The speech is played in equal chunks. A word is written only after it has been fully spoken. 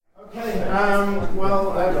Okay,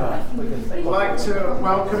 well, I'd like to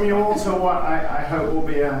welcome you all to what I hope will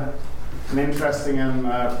be an interesting and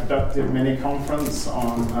productive mini-conference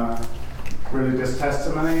on religious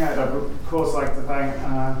testimony. I'd of course like to thank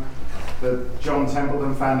the John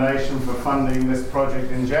Templeton Foundation for funding this project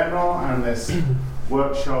in general and this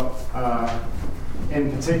workshop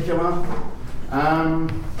in particular.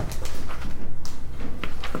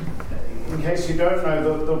 In case you don't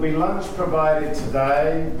know, there'll be lunch provided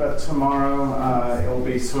today, but tomorrow it'll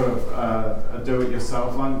be sort of a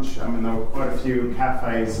do-it-yourself lunch. I mean, there are quite a few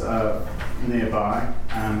cafes nearby,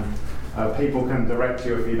 and people can direct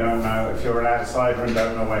you if you don't know, if you're an outsider and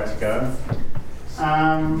don't know where to go.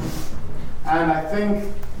 And I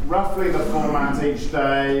think roughly the format each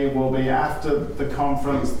day will be after the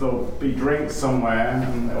conference, there'll be drinks somewhere,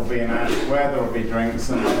 and there'll be an hour where there'll be drinks,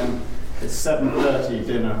 and then it's 7:30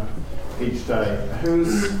 dinner each day.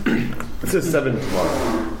 It says 7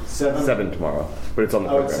 tomorrow. 7 tomorrow, but it's on the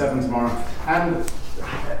program. Oh, it's 7 tomorrow. And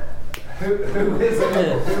who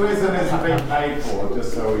isn't being paid for,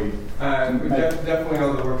 just so we... definitely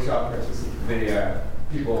all the workshop participants, the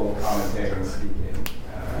people commentating and speaking.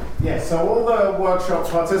 Yeah, so all the workshop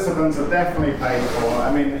participants are definitely paid for.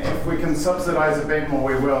 I mean, if we can subsidize a bit more,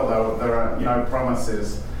 we will, though. There are no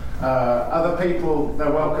promises. Other people,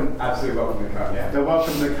 they're welcome. Absolutely welcome to come, yeah. They're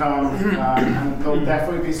welcome to come, and there'll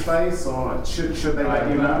definitely be space, or should they let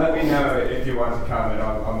you know? Let me know if you want to come, and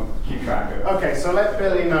I'll keep track of it. Okay, so let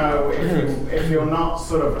Billy know if you're not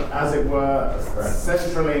sort of, as it were,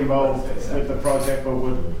 centrally involved with the project, but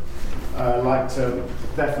would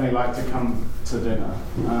definitely like to come to dinner.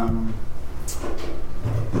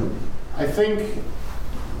 I think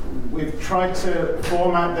we've tried to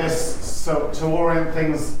format this so to orient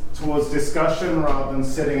things towards discussion rather than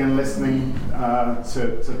sitting and listening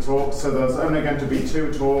to talks. So there's only going to be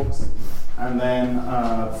 2 talks, and then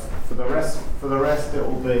for the rest it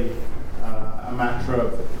will be a matter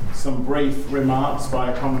of some brief remarks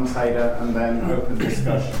by a commentator and then open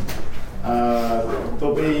discussion.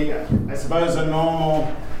 There'll be, I suppose, a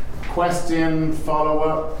normal question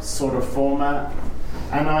follow-up sort of format,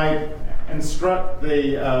 and I instruct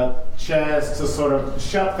the chairs to sort of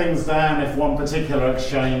shut things down if one particular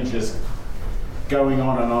exchange is going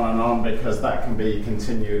on and on and on, because that can be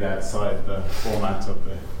continued outside the format of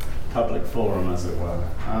the public forum, as it were.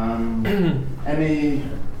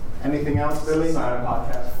 Anything else, Billy?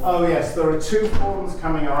 Oh yes, there are 2 forms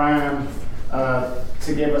coming around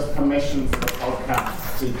to give us permission for the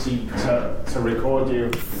podcast to record you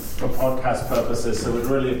for podcast purposes, so we'd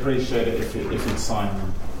really appreciate it if you'd sign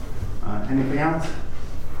them. Anything else?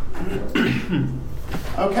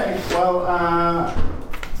 Okay, well,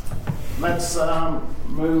 let's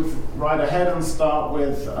move right ahead and start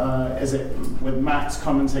with with Max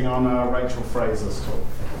commenting on Rachel Fraser's talk.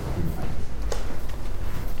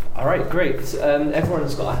 All right, great.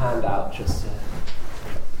 Everyone's got a handout.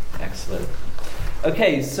 Excellent.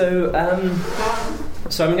 Okay, so I'm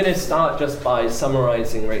going to start just by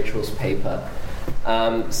summarizing Rachel's paper.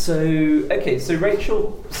 So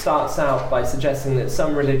Rachel starts out by suggesting that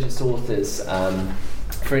some religious authors,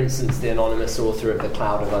 for instance, the anonymous author of The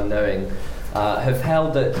Cloud of Unknowing, have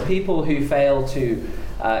held that people who fail to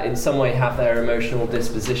in some way have their emotional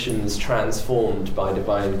dispositions transformed by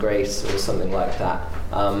divine grace or something like that,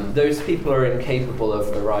 those people are incapable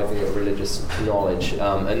of arriving at religious knowledge,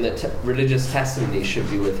 and that religious testimony should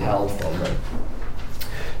be withheld from them.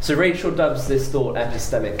 So Rachel dubs this thought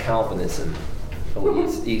epistemic Calvinism, or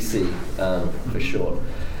EC for short.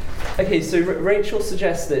 Okay, so Rachel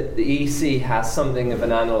suggests that the EC has something of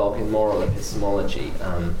an analogue in moral epistemology,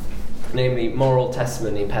 namely moral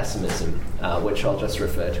testimony pessimism, which I'll just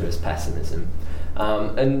refer to as pessimism.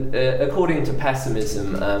 And according to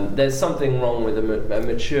pessimism, there's something wrong with a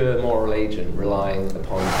mature moral agent relying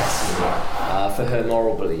upon testimony for her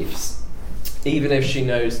moral beliefs, even if she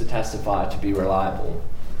knows the testifier to be reliable.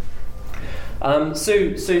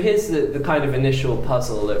 So here's the kind of initial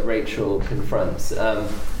puzzle that Rachel confronts.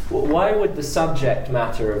 Why would the subject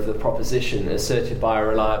matter of the proposition asserted by a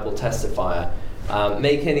reliable testifier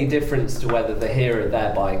make any difference to whether the hearer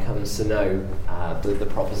thereby comes to know the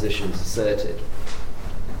propositions asserted?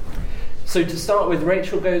 So to start with,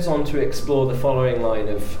 Rachel goes on to explore the following line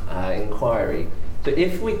of inquiry. So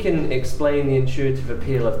if we can explain the intuitive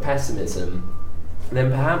appeal of pessimism, then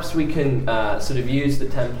perhaps we can sort of use the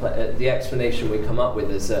template, the explanation we come up with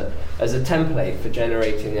as a template for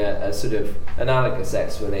generating a sort of analogous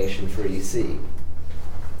explanation for EC.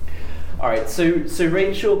 All right, so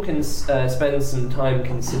Rachel can spend some time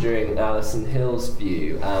considering Alison Hill's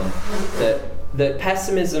view that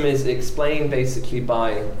pessimism is explained basically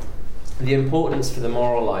by the importance for the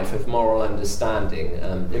moral life of moral understanding,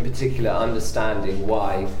 in particular understanding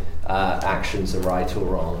why actions are right or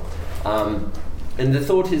wrong. And the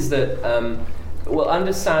thought is that,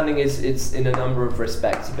 understanding it's in a number of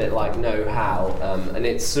respects a bit like know-how, and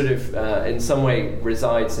it's sort of, in some way,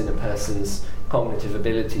 resides in a person's cognitive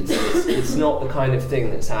abilities. It's not the kind of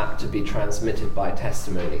thing that's apt to be transmitted by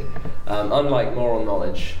testimony, unlike moral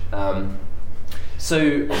knowledge.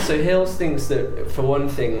 So Hills thinks that, for one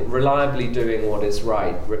thing, reliably doing what is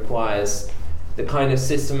right requires the kind of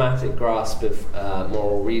systematic grasp of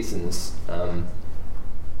moral reasons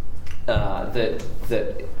that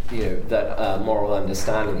moral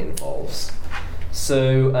understanding involves.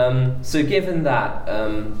 So given that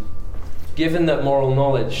moral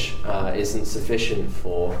knowledge isn't sufficient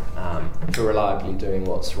for reliably doing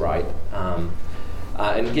what's right,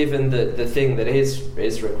 and given that the thing that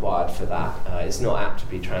is required for that is not apt to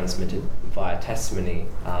be transmitted via testimony,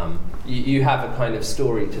 you have a kind of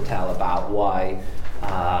story to tell about why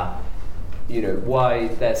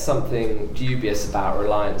there's something dubious about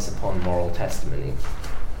reliance upon moral testimony.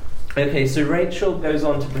 Okay, so Rachel goes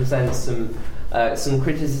on to present some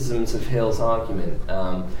criticisms of Hill's argument,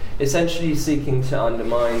 essentially seeking to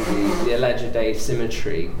undermine the alleged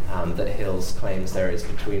asymmetry that Hills claims there is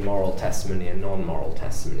between moral testimony and non-moral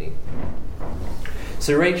testimony.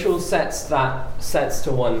 So Rachel sets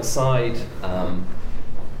to one side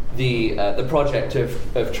the project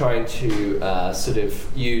of trying to sort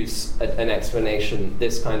of use an explanation,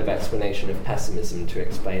 this kind of explanation of pessimism to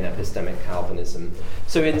explain epistemic Calvinism.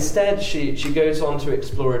 So instead, she goes on to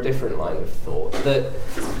explore a different line of thought, that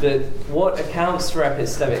what accounts for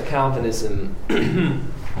epistemic Calvinism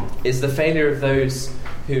is the failure of those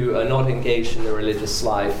who are not engaged in the religious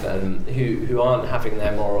life and who aren't having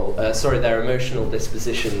their emotional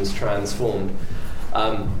dispositions transformed.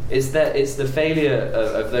 It's the failure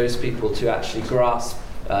of those people to actually grasp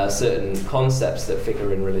certain concepts that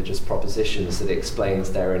figure in religious propositions that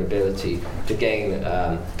explains their inability to gain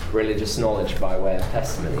religious knowledge by way of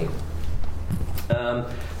testimony.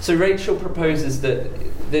 So Rachel proposes that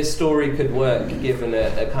this story could work given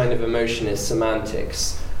a kind of emotionist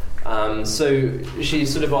semantics. So she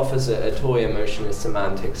sort of offers a toy emotionist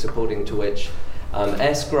semantics, according to which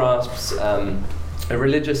S grasps a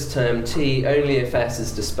religious term T only if S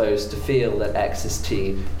is disposed to feel that X is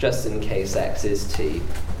T, just in case X is T.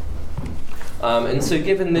 And so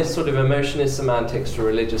given this sort of emotionist semantics for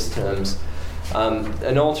religious terms,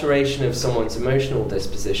 an alteration of someone's emotional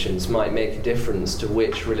dispositions might make a difference to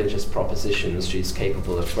which religious propositions she's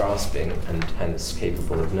capable of grasping and hence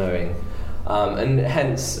capable of knowing, and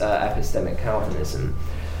hence epistemic Calvinism.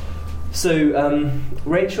 So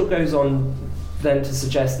Rachel goes on then to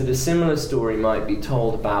suggest that a similar story might be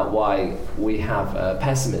told about why we have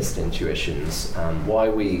pessimist intuitions, why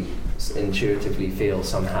we intuitively feel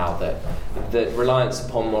somehow that reliance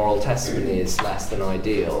upon moral testimony is less than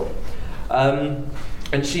ideal. And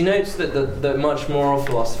she notes that much moral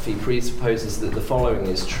philosophy presupposes that the following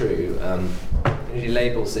is true. She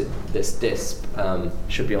labels it this DISP,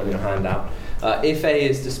 should be on your handout. If A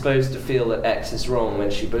is disposed to feel that X is wrong when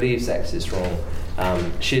she believes X is wrong,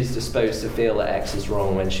 she is disposed to feel that X is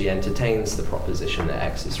wrong when she entertains the proposition that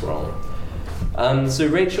X is wrong. So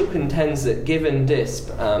Rachel contends that given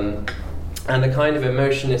DISP and a kind of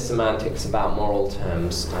emotionist semantics about moral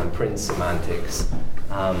terms, Prince semantics,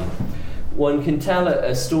 one can tell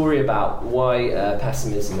a story about why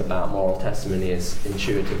pessimism about moral testimony is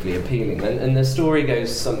intuitively appealing. And the story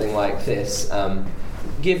goes something like this.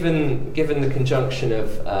 Given the conjunction of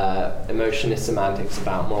emotionist semantics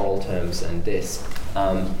about moral terms and DISP,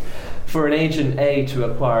 for an agent A to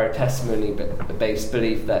acquire a testimony-based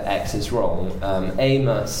belief that X is wrong, A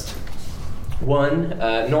must, 1,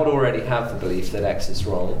 not already have the belief that X is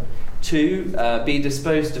wrong, 2, be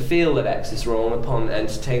disposed to feel that X is wrong upon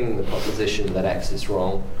entertaining the proposition that X is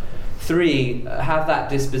wrong, 3, have that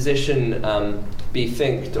disposition be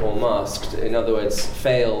thinked or masked, in other words,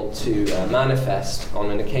 fail to manifest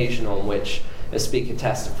on an occasion on which a speaker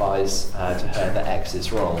testifies to her that X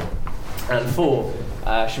is wrong. And 4,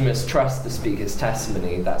 she must trust the speaker's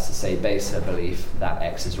testimony, that's to say, base her belief that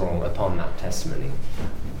X is wrong upon that testimony.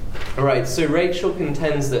 All right, so Rachel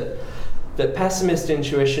contends that pessimist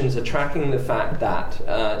intuitions are tracking the fact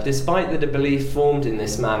that, despite that a belief formed in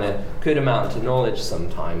this manner could amount to knowledge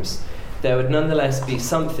sometimes, there would nonetheless be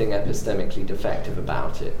something epistemically defective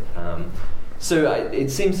about it. So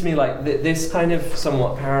it seems to me like this kind of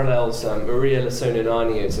somewhat parallels Maria Lasona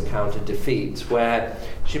Nanio's account of defeat, where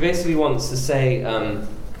she basically wants to say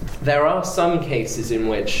there are some cases in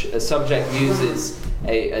which a subject uses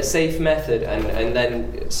a safe method and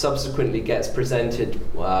then subsequently gets presented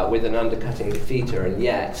with an undercutting defeater, and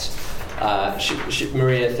yet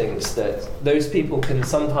Maria thinks that those people can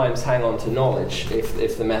sometimes hang on to knowledge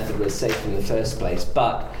if the method was safe in the first place,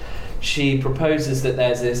 but she proposes that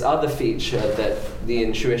there's this other feature that the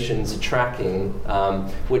intuitions are tracking,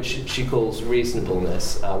 which she calls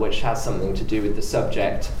reasonableness, which has something to do with the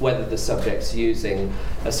subject, whether the subject's using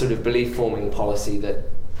a sort of belief-forming policy that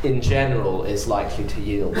in general is likely to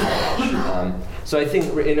yield knowledge. So I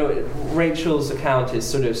think Rachel's account is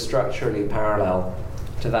sort of structurally parallel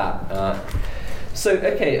to that. So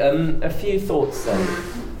a few thoughts then.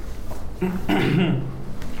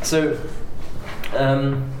 So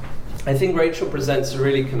I think Rachel presents a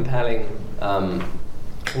really compelling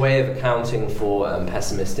way of accounting for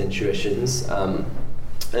pessimist intuitions.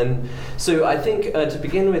 And so I think to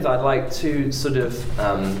begin with, I'd like to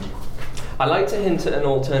hint at an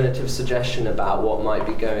alternative suggestion about what might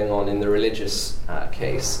be going on in the religious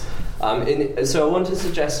case. So I want to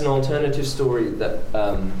suggest an alternative story that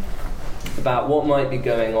about what might be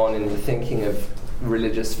going on in the thinking of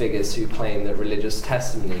religious figures who claim that religious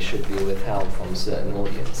testimony should be withheld from certain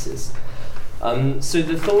audiences. So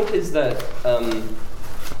the thought is that a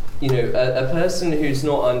person who's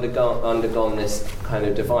not undergone this kind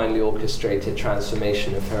of divinely orchestrated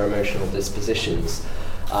transformation of her emotional dispositions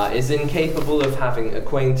is incapable of having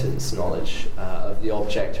acquaintance knowledge of the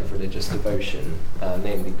object of religious devotion,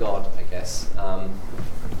 namely God, I guess. And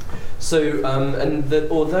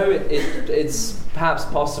that although it's perhaps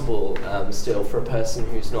possible still for a person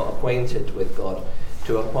who's not acquainted with God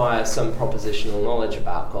to acquire some propositional knowledge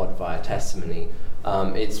about God via testimony,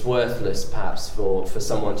 it's worthless perhaps for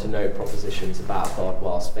someone to know propositions about God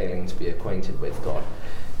whilst failing to be acquainted with God.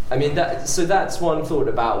 I mean, that's one thought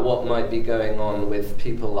about what might be going on with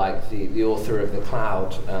people like the author of The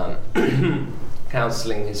Cloud,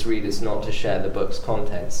 counselling his readers not to share the book's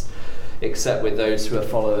contents, except with those who are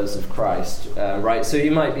followers of Christ, right? So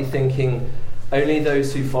you might be thinking, only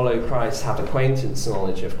those who follow Christ have acquaintance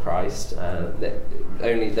knowledge of Christ, that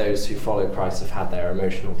only those who follow Christ have had their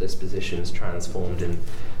emotional dispositions transformed in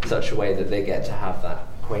such a way that they get to have that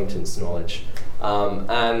acquaintance knowledge.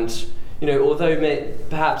 Although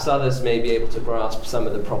perhaps others may be able to grasp some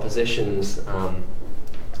of the propositions,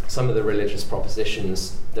 some of the religious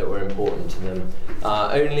propositions that were important to them,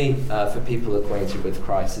 only for people acquainted with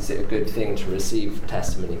Christ is it a good thing to receive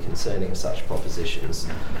testimony concerning such propositions.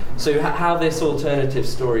 So how this alternative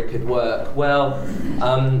story could work? Well,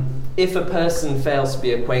 if a person fails to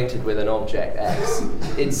be acquainted with an object X,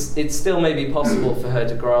 it's still maybe possible for her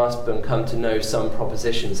to grasp and come to know some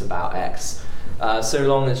propositions about X, so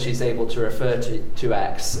long as she's able to refer to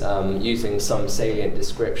X using some salient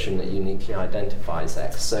description that uniquely identifies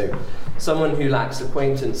X. So someone who lacks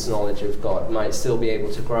acquaintance knowledge of God might still be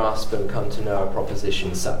able to grasp and come to know a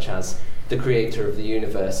proposition such as the creator of the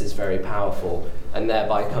universe is very powerful, and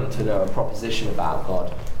thereby come to know a proposition about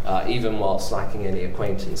God, even whilst lacking any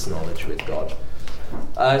acquaintance knowledge with God.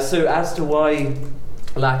 So as to why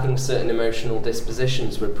lacking certain emotional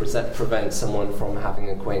dispositions would prevent someone from having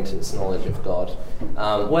acquaintance knowledge of God.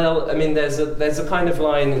 There's a kind of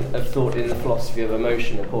line of thought in the philosophy of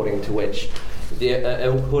emotion according to which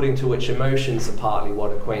emotions are partly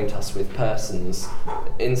what acquaint us with persons,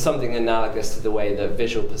 in something analogous to the way that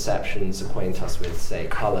visual perceptions acquaint us with, say,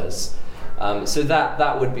 colours. So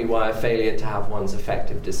that would be why a failure to have one's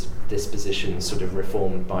affective disposition sort of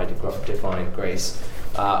reformed by divine grace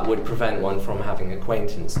would prevent one from having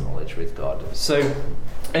acquaintance knowledge with God.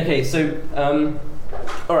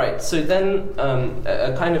 All right. So then,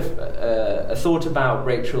 a thought about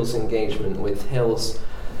Rachel's engagement with Hill's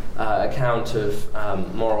account of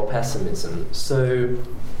moral pessimism. So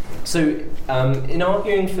in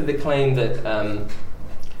arguing for the claim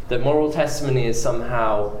that moral testimony is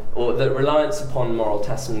somehow, or that reliance upon moral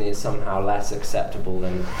testimony is somehow less acceptable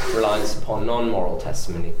than reliance upon non-moral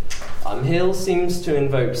testimony, Hill seems to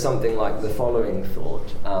invoke something like the following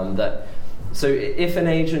thought, that so if an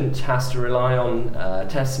agent has to rely on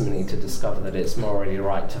testimony to discover that it's morally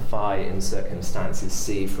right to fie in circumstances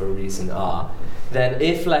C for a reason R, then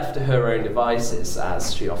if left to her own devices,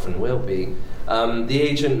 as she often will be, the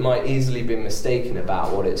agent might easily be mistaken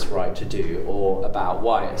about what it's right to do, or about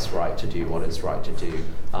why it's right to do what it's right to do,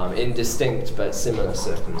 in distinct but similar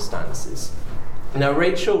circumstances. Now,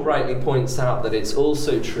 Rachel rightly points out that it's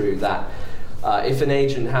also true that if an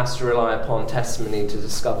agent has to rely upon testimony to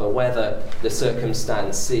discover whether the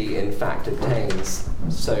circumstance C in fact obtains,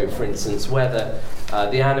 so for instance, whether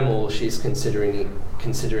the animal she's considering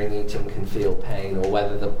eating can feel pain, or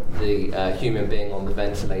whether the human being on the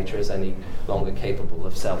ventilator is any longer capable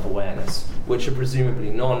of self-awareness, which are presumably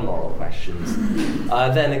non-moral questions.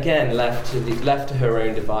 Then again, left to her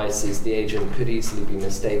own devices, the agent could easily be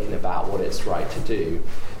mistaken about what it's right to do.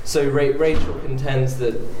 So Rachel contends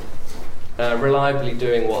that reliably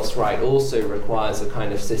doing what's right also requires a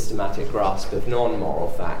kind of systematic grasp of non-moral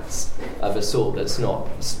facts of a sort that's not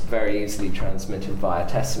very easily transmitted via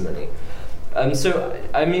testimony. So,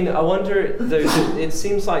 I mean, I wonder, though, it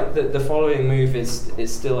seems like the following move is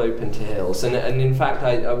still open to Hills, and in fact,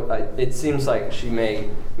 it seems like she may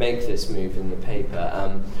make this move in the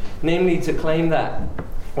paper, namely to claim that,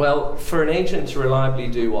 well, for an agent to reliably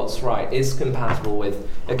do what's right is compatible with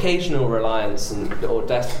occasional reliance or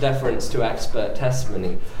deference to expert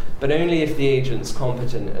testimony, but only if the agent's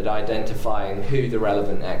competent at identifying who the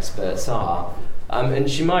relevant experts are. And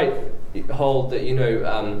she might hold that,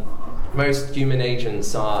 most human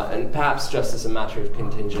agents are, and perhaps just as a matter of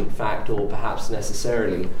contingent fact, or perhaps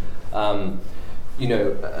necessarily,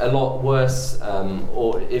 a lot worse,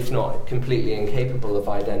 or if not completely incapable of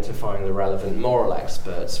identifying the relevant moral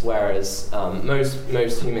experts, whereas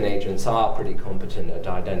most human agents are pretty competent at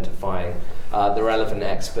identifying the relevant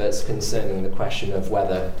experts concerning the question of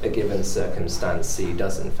whether a given circumstance C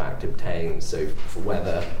does in fact obtain, so for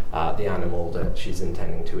whether the animal that she's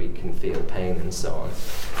intending to eat can feel pain and so on.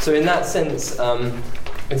 So in that sense,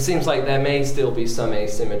 it seems like there may still be some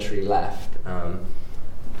asymmetry left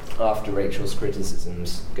after Rachel's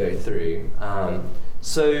criticisms go through.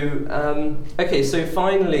 So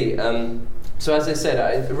finally, so as I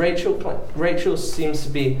said, Rachel seems to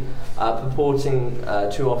be purporting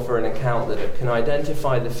to offer an account that can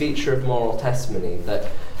identify the feature of moral testimony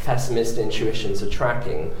that pessimist intuitions are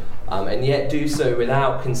tracking, and yet do so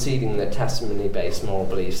without conceding that testimony-based moral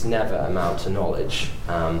beliefs never amount to knowledge.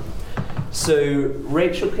 So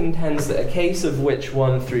Rachel contends that a case of which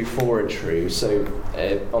 1 through 4 are true, so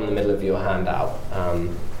on the middle of your handout,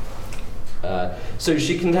 so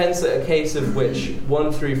she contends that a case of which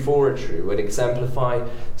 1 through 4 are true would exemplify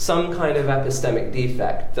some kind of epistemic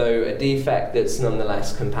defect, though a defect that's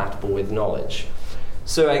nonetheless compatible with knowledge.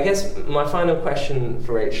 So I guess my final question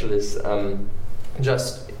for Rachel is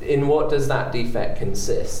just in what does that defect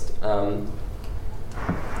consist?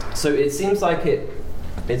 So it seems like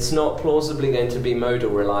it's not plausibly going to be modal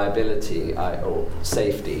reliability or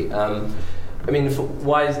safety. For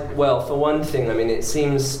one thing, it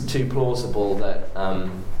seems too plausible that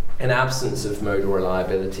an absence of modal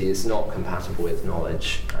reliability is not compatible with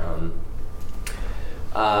knowledge.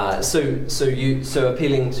 So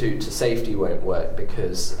appealing to safety won't work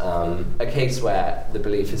because a case where the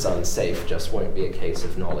belief is unsafe just won't be a case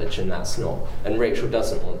of knowledge, and that's not. And Rachel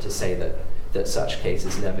doesn't want to say that such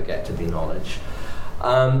cases never get to be knowledge.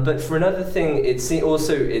 But for another thing, it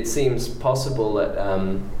seems possible that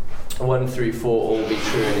 1 through 4 all be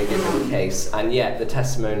true in a given case, and yet the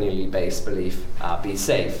testimonially based belief be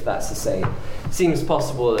safe. That's to say, it seems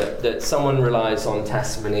possible that someone relies on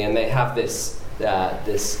testimony and they have this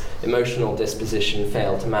emotional disposition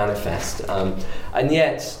fail to manifest, and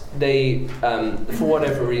yet they, for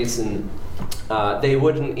whatever reason, they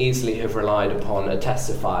wouldn't easily have relied upon a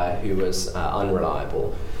testifier who was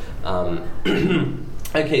unreliable.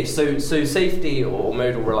 Okay, so safety or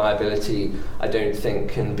modal reliability, I don't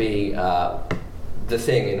think, can be the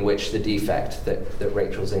thing in which the defect that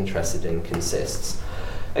Rachel's interested in consists.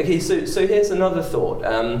 Okay, so here's another thought.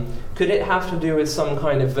 Could it have to do with some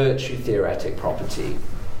kind of virtue theoretic property?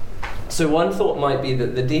 So one thought might be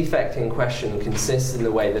that the defect in question consists in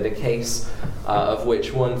the way that a case of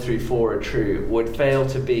which 1 through 4 are true would fail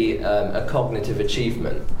to be a cognitive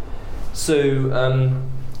achievement. So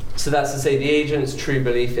that's to say, the agent's true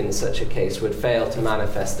belief in such a case would fail to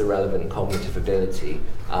manifest the relevant cognitive ability,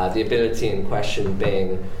 the ability in question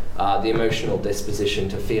being the emotional disposition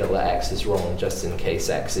to feel that X is wrong just in case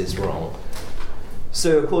X is wrong.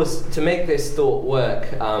 So, of course, to make this thought work,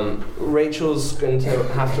 Rachel's going to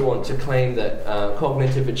have to want to claim that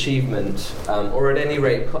cognitive achievement, or at any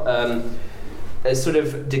rate, a sort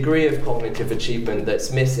of degree of cognitive achievement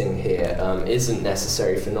that's missing here isn't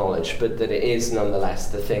necessary for knowledge, but that it is nonetheless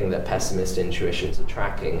the thing that pessimist intuitions are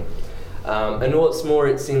tracking. And what's more,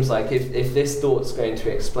 it seems like if this thought's going to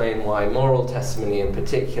explain why moral testimony in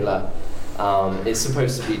particular is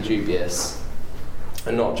supposed to be dubious,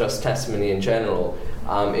 and not just testimony in general,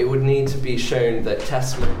 it would need to be shown that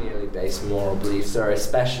testimonially based moral beliefs are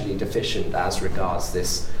especially deficient as regards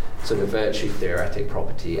this sort of virtue theoretic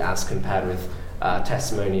property as compared with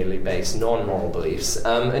testimonially based non-moral beliefs.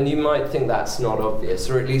 And you might think that's not obvious,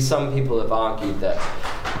 or at least some people have argued that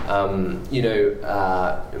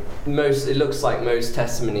it looks like most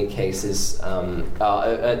testimony cases are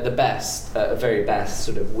at the best, at very best,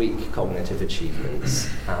 sort of weak cognitive achievements.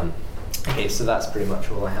 Okay, so that's pretty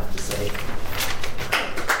much all I have to say.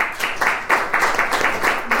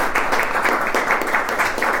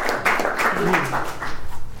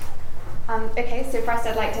 Okay, so first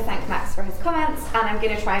I'd like to thank Max for his comments, and I'm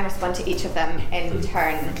going to try and respond to each of them in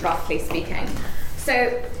turn, roughly speaking.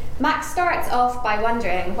 So Max starts off by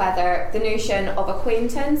wondering whether the notion of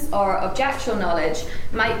acquaintance or objectual knowledge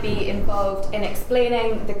might be involved in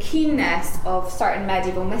explaining the keenness of certain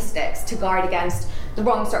medieval mystics to guard against the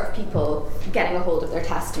wrong sort of people getting a hold of their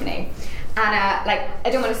testimony. And I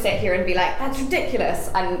don't want to sit here and be like, that's ridiculous,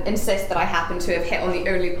 and insist that I happen to have hit on the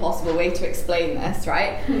only possible way to explain this,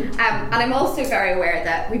 right? And I'm also very aware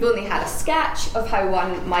that we've only had a sketch of how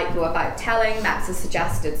one might go about telling Max's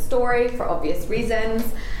suggested story for obvious reasons.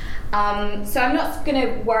 So I'm not going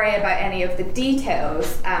to worry about any of the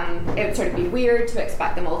details. It would sort of be weird to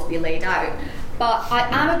expect them all to be laid out. But I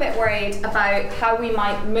am a bit worried about how we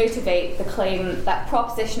might motivate the claim that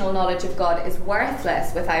propositional knowledge of God is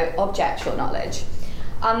worthless without objectual knowledge.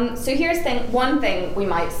 So here's one thing we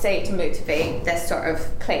might say to motivate this sort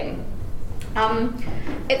of claim.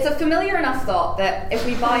 It's a familiar enough thought that if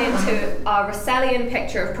we buy into a Russellian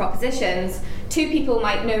picture of propositions, two people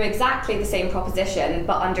might know exactly the same proposition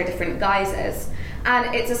but under different guises.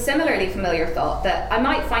 And it's a similarly familiar thought that I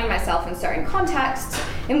might find myself in certain contexts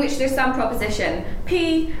in which there's some proposition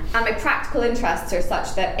P, and my practical interests are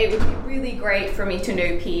such that it would be really great for me to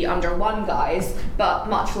know P under one guise, but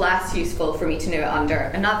much less useful for me to know it under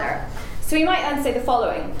another. So we might then say the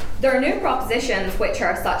following: there are no propositions which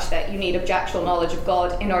are such that you need objectual knowledge of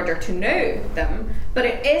God in order to know them, but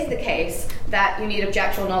it is the case that you need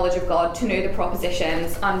objectual knowledge of God to know the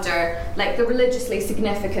propositions under the religiously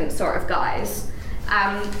significant sort of guise.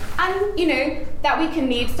 And that we can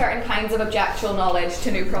need certain kinds of objectual knowledge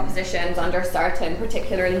to know propositions under certain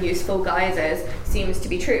particularly useful guises seems to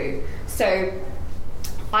be true. So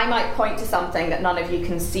I might point to something that none of you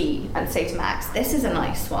can see and say to Max, this is a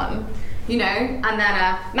nice one, and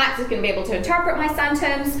then Max is going to be able to interpret my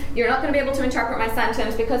sentence. You're not going to be able to interpret my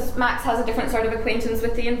sentence because Max has a different sort of acquaintance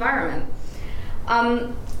with the environment.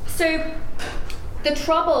 So the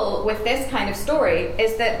trouble with this kind of story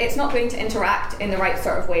is that it's not going to interact in the right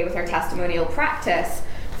sort of way with our testimonial practice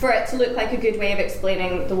for it to look like a good way of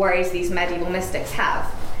explaining the worries these medieval mystics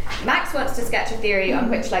have. Max wants to sketch a theory on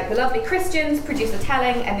which, the lovely Christians produce a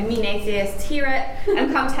telling and the mean atheists hear it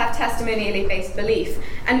and come to have testimonially based belief,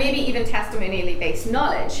 and maybe even testimonially based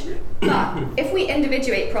knowledge. But if we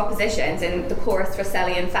individuate propositions in the coarse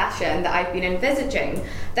Russellian fashion that I've been envisaging,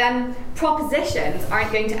 then propositions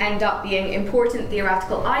aren't going to end up being important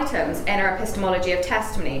theoretical items in our epistemology of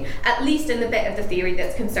testimony, at least in the bit of the theory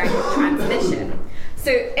that's concerned with transmission.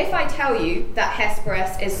 So if I tell you that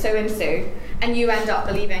Hesperus is so-and-so, and you end up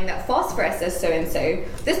believing that phosphorus is so-and-so,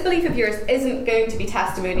 this belief of yours isn't going to be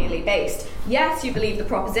testimonially based. Yes, you believe the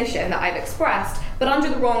proposition that I've expressed, but under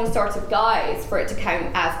the wrong sort of guise for it to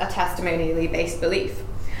count as a testimonially based belief.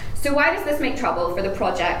 So why does this make trouble for the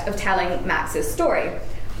project of telling Max's story?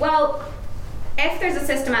 Well, if there's a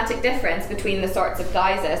systematic difference between the sorts of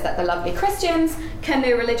guises that the lovely Christians can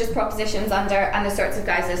know religious propositions under and the sorts of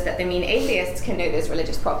guises that the mean atheists can know those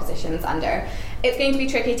religious propositions under, it's going to be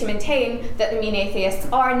tricky to maintain that the mean atheists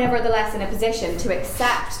are nevertheless in a position to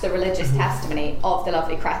accept the religious testimony of the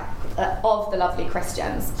lovely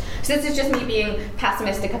Christians. So this is just me being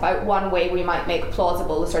pessimistic about one way we might make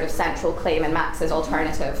plausible the sort of central claim in Max's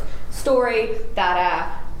alternative story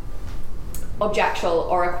that objectual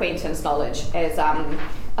or acquaintance knowledge is a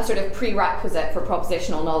sort of prerequisite for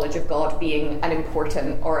propositional knowledge of God being an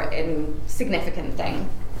important or insignificant thing.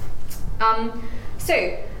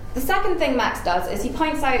 So the second thing Max does is he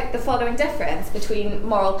points out the following difference between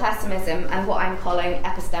moral pessimism and what I'm calling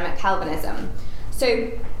epistemic Calvinism.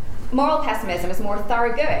 So moral pessimism is more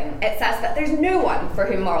thoroughgoing. It says that there's no one for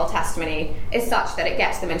whom moral testimony is such that it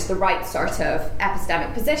gets them into the right sort of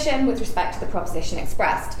epistemic position with respect to the proposition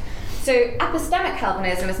expressed. So epistemic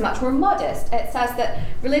Calvinism is much more modest. It says that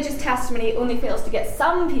religious testimony only fails to get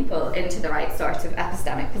some people into the right sort of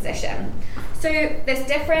epistemic position. So this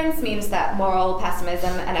difference means that moral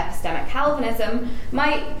pessimism and epistemic Calvinism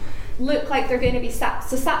might look like they're going to be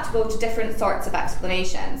susceptible to different sorts of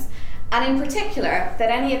explanations. And in particular, that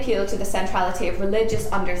any appeal to the centrality of religious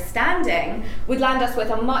understanding would land us with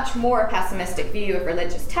a much more pessimistic view of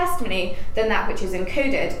religious testimony than that which is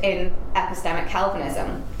encoded in epistemic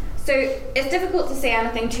Calvinism. So it's difficult to say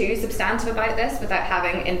anything too substantive about this without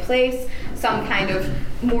having in place some kind of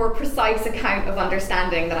more precise account of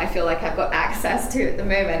understanding than I feel like I've got access to at the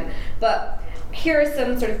moment. But here are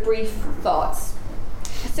some sort of brief thoughts.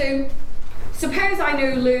 So suppose I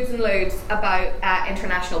know loads and loads about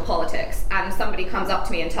international politics, and somebody comes up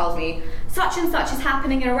to me and tells me such and such is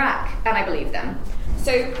happening in Iraq, and I believe them.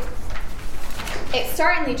 So it's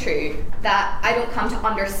certainly true that I don't come to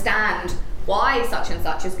understand why such and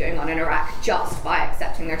such is going on in Iraq just by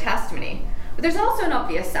accepting their testimony. But there's also an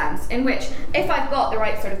obvious sense in which, if I've got the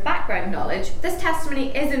right sort of background knowledge, this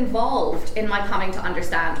testimony is involved in my coming to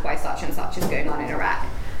understand why such and such is going on in Iraq.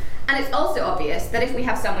 And it's also obvious that if we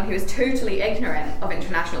have someone who is totally ignorant of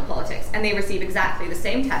international politics and they receive exactly the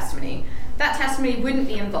same testimony, that testimony wouldn't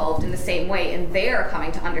be involved in the same way in their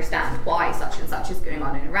coming to understand why such and such is going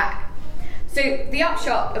on in Iraq. So the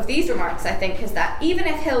upshot of these remarks, I think, is that even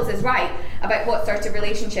if Hills is right about what sort of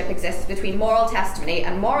relationship exists between moral testimony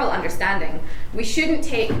and moral understanding, we shouldn't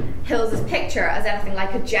take Hills's picture as anything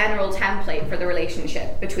like a general template for the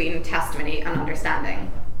relationship between testimony and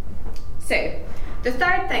understanding. So the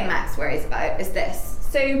third thing Max worries about is this.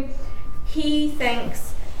 So he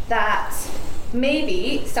thinks that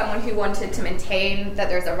maybe someone who wanted to maintain that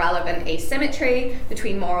there's a relevant asymmetry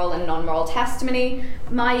between moral and non-moral testimony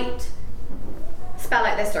might spell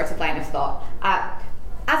out this sort of line of thought.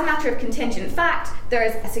 As a matter of contingent fact, there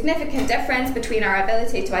is a significant difference between our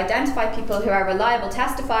ability to identify people who are reliable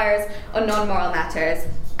testifiers on non-moral matters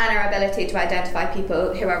and our ability to identify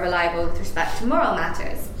people who are reliable with respect to moral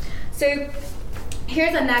matters. So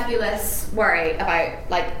here's a nebulous worry about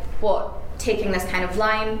what taking this kind of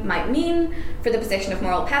line might mean for the position of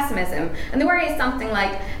moral pessimism. And the worry is something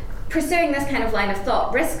like, pursuing this kind of line of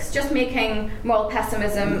thought risks just making moral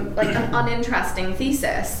pessimism like an uninteresting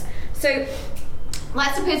thesis. So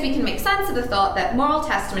let's suppose we can make sense of the thought that moral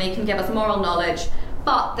testimony can give us moral knowledge,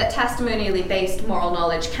 but that testimonially based moral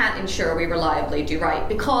knowledge can't ensure we reliably do right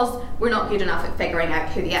because we're not good enough at figuring out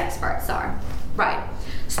who the experts are. Right.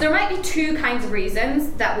 So there might be two kinds of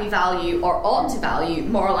reasons that we value or ought to value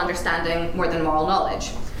moral understanding more than moral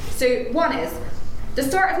knowledge. So one is, the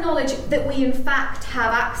sort of knowledge that we in fact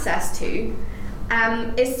have access to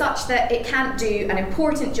is such that it can't do an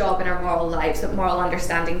important job in our moral lives that moral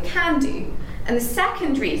understanding can do. And the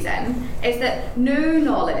second reason is that no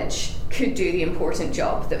knowledge could do the important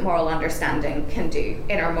job that moral understanding can do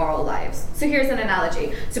in our moral lives. So here's an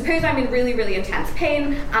analogy. Suppose I'm in really, really intense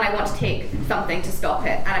pain and I want to take something to stop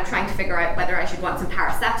it, and I'm trying to figure out whether I should want some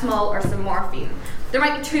paracetamol or some morphine. There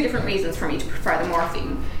might be two different reasons for me to prefer the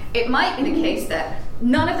morphine. It might be the case that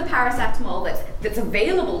none of the paracetamol that's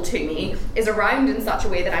available to me is around in such a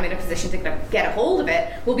way that I'm in a position to get a hold of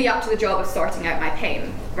it will be up to the job of sorting out my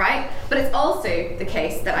pain, right? But it's also the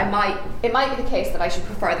case that it might be the case that I should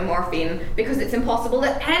prefer the morphine because it's impossible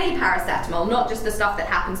that any paracetamol, not just the stuff that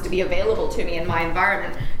happens to be available to me in my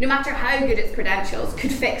environment, no matter how good its credentials,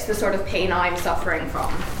 could fix the sort of pain I'm suffering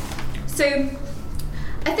from. So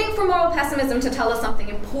I think for moral pessimism to tell us something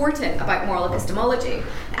important about moral epistemology,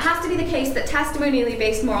 it has to be the case that testimonially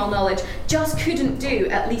based moral knowledge just couldn't do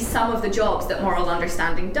at least some of the jobs that moral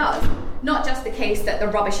understanding does. Not just the case that the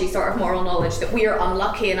rubbishy sort of moral knowledge that we are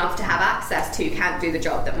unlucky enough to have access to can't do the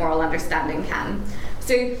job that moral understanding can.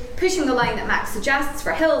 So pushing the line that Max suggests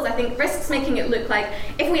for Hills, I think, risks making it look like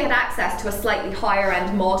if we had access to a slightly higher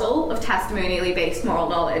end model of testimonially based moral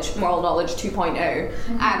knowledge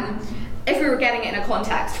 2.0, if we were getting it in a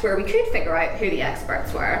context where we could figure out who the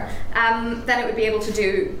experts were, then it would be able to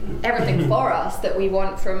do everything for us that we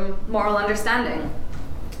want from moral understanding.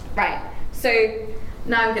 Right, so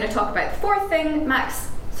now I'm going to talk about the fourth thing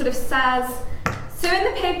Max sort of says. So in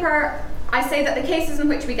the paper, I say that the cases in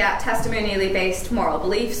which we get testimonially based moral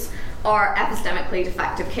beliefs are epistemically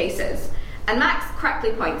defective cases. And Max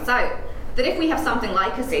correctly points out that if we have something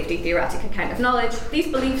like a safety theoretic account of knowledge, these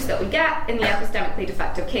beliefs that we get in the epistemically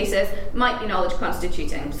defective cases might be knowledge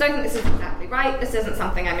constituting. So I think this is exactly right. This isn't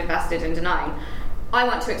something I'm invested in denying. I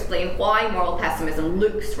want to explain why moral pessimism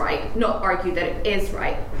looks right, not argue that it is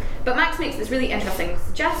right. But Max makes this really interesting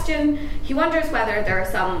suggestion. He wonders whether there are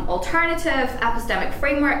some alternative epistemic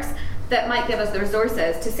frameworks that might give us the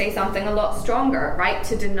resources to say something a lot stronger, right?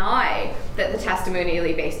 To deny that the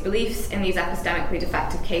testimonially based beliefs in these epistemically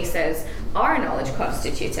defective cases are knowledge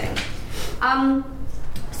constituting.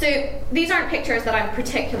 So these aren't pictures that I'm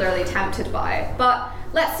particularly tempted by, but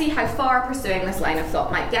let's see how far pursuing this line of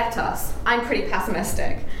thought might get us. I'm pretty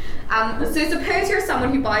pessimistic. So suppose you're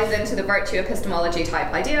someone who buys into the virtue epistemology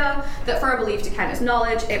type idea that for a belief to count as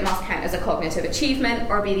knowledge, it must count as a cognitive achievement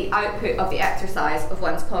or be the output of the exercise of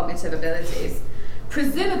one's cognitive abilities.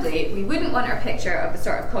 presumably we wouldn't want our picture of the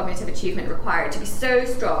sort of cognitive achievement required to be so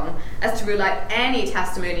strong as to rule out any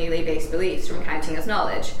testimonially based beliefs from counting as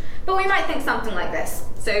knowledge. But we might think something like this.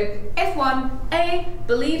 So if one, A,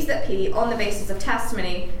 believes that P on the basis of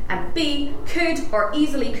testimony, and B, could or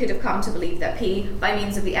easily could have come to believe that P by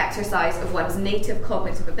means of the exercise of one's native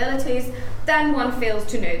cognitive abilities, then one fails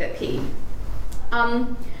to know that P.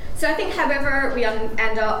 So I think however we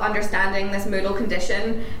end up understanding this modal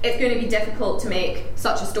condition, it's going to be difficult to make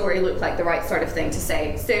such a story look like the right sort of thing to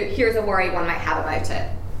say. So here's a worry one might have about it.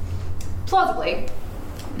 Plausibly,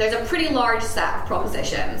 there's a pretty large set of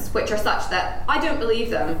propositions which are such that I don't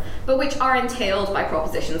believe them, but which are entailed by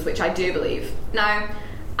propositions which I do believe. Now,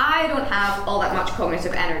 I don't have all that much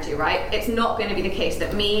cognitive energy, right? It's not going to be the case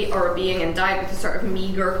that me, or a being endowed with the sort of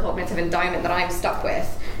meagre cognitive endowment that I'm stuck with,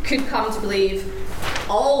 could come to believe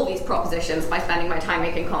all these propositions by spending my time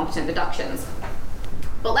making competent deductions.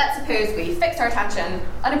 But let's suppose we fix our attention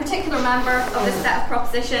on a particular member of this set of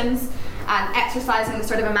propositions, and exercising the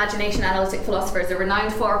sort of imagination analytic philosophers are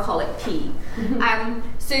renowned for, call it P.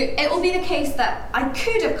 So it will be the case that I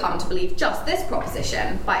could have come to believe just this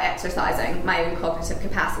proposition by exercising my own cognitive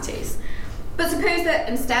capacities. But suppose that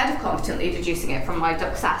instead of competently deducing it from my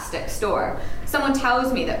doxastic store, someone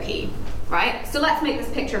tells me that P, right? So let's make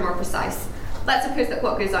this picture more precise. Let's suppose that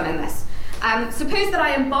what goes on in this. Suppose that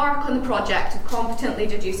I embark on the project of competently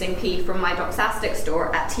deducing P from my doxastic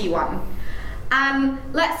store at T1. And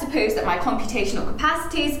let's suppose that my computational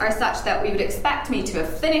capacities are such that we would expect me to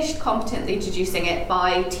have finished competently deducing it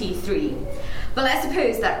by T3. But let's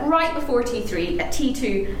suppose that right before T3, at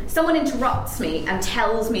T2, someone interrupts me and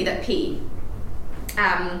tells me that P.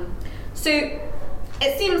 So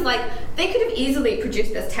it seems like they could have easily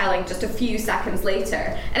produced this telling just a few seconds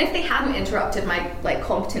later, and if they hadn't interrupted my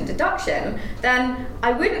competent deduction, then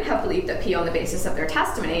I wouldn't have believed that P on the basis of their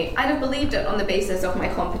testimony. I'd have believed it on the basis of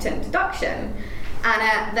my competent deduction,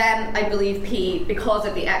 and then I believe P because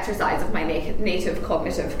of the exercise of my native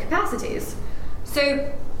cognitive capacities.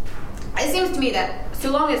 So it seems to me that so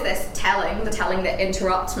long as this telling, the telling that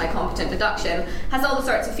interrupts my competent deduction, has all the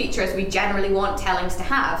sorts of features we generally want tellings to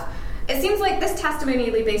have, it seems like this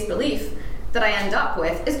testimonially based belief that I end up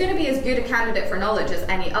with is going to be as good a candidate for knowledge as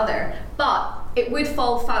any other, but it would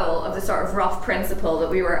fall foul of the sort of rough principle that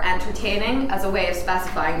we were entertaining as a way of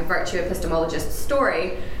specifying the virtue epistemologist's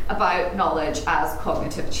story about knowledge as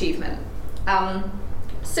cognitive achievement.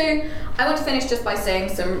 So I want to finish just by saying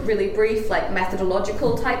some really brief,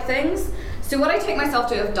 methodological type things. So what I take myself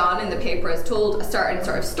to have done in the paper is told a certain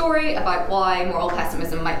sort of story about why moral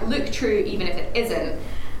pessimism might look true even if it isn't.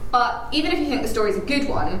 But even if you think the story's a good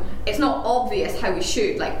one, it's not obvious how we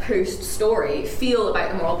should, post-story, feel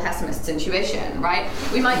about the moral pessimist's intuition, right?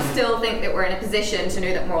 We might still think that we're in a position to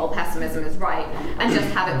know that moral pessimism is right, and just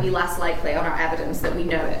have it be less likely on our evidence that we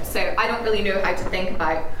know it. So I don't really know how to think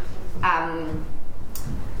about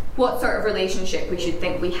what sort of relationship we should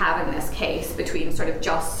think we have in this case between sort of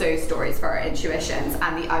just so stories for our intuitions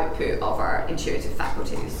and the output of our intuitive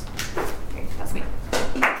faculties. Okay, that's me.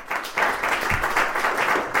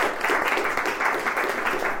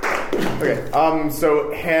 Okay,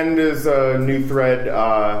 so hand is a new thread,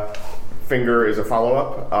 finger is a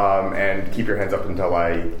follow-up, and keep your hands up until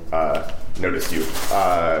I notice you.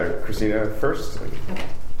 Christina first. Okay.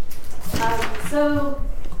 So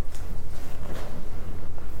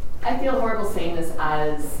I feel horrible saying this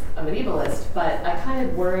as a medievalist, but I kind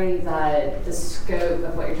of worry that the scope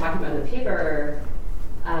of what you're talking about in the paper,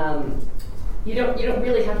 you don't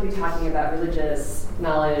really have to be talking about religious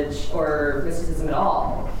knowledge or mysticism at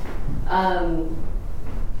all.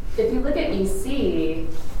 If you look at EC,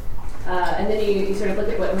 and then you sort of look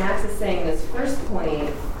at what Max is saying in his first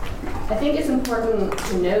point, I think it's important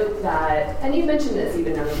to note that, and you mentioned this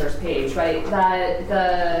even on the first page, right,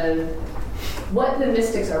 that what the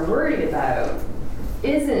mystics are worried about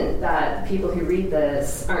isn't that people who read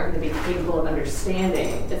this aren't going to be capable of understanding.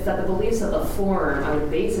 It's that the beliefs of the form on the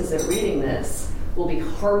basis of reading this will be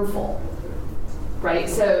harmful. Right,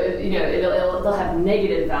 so they'll have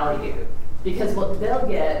negative value because what they'll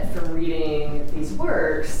get from reading these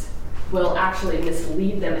works will actually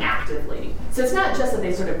mislead them actively. So it's not just that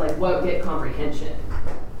they sort of won't get comprehension,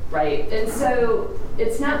 right? And so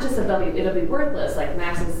it's not just that it'll be worthless, like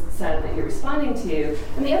Max has said that you're responding to.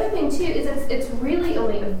 And the other thing too is it's really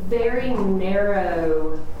only a very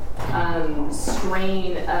narrow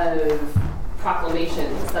strain of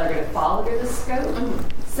proclamations that are going to fall under the scope.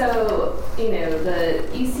 Mm-hmm. So, the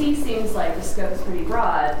EC seems like the scope is pretty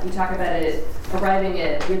broad. You talk about it arriving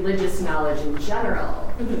at religious knowledge in general.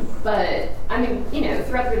 Mm-hmm. But,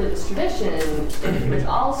 throughout the religious tradition, in pretty much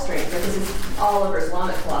all strains, this is all over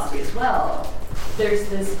Islamic philosophy as well, there's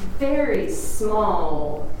this very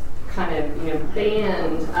small kind of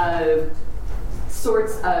band of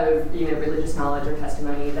sorts of religious knowledge or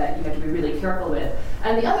testimony that you have to be really careful with,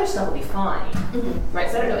 and the other stuff will be fine,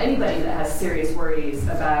 right? So I don't know anybody that has serious worries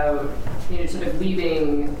about sort of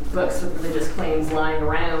leaving books with religious claims lying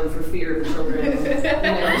around for fear of the children,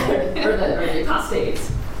 or the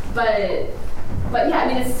apostates. But yeah, I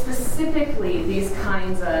mean, it's specifically these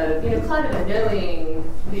kinds of kind of knowing.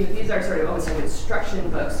 These are sort of almost like instruction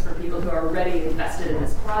books for people who are already invested in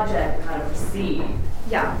this project and how to proceed.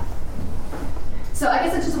 Yeah. So I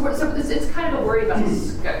guess it's kind of a worry about the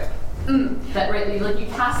scope. That right, you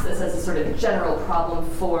cast this as a sort of general problem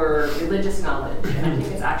for religious knowledge, and I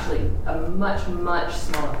think it's actually a much, much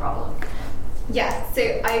smaller problem. Yeah. So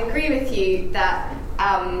I agree with you that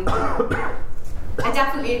I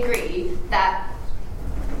definitely agree that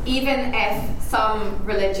even if some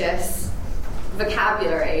religious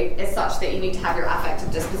vocabulary is such that you need to have your affective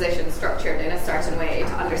disposition structured in a certain way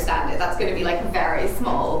to understand it, that's going to be like a very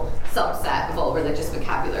small subset of all religious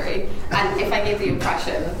vocabulary. And if I gave the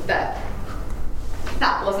impression that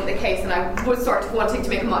that wasn't the case, and I was sort of wanting to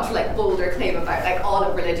make a much bolder claim about all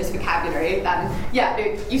of religious vocabulary, then yeah, no,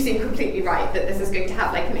 you seem completely right that this is going to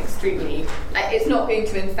have an extremely it's not going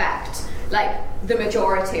to infect the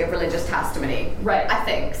majority of religious testimony. Right. I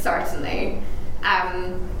think certainly.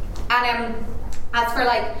 As for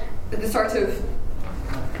the sort of,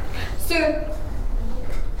 so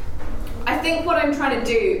I think what I'm trying to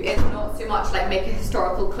do is not so much make a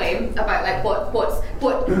historical claim about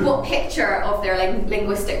what picture of their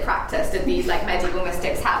linguistic practice did these medieval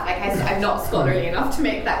mystics have. I'm not scholarly enough to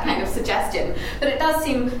make that kind of suggestion, but it does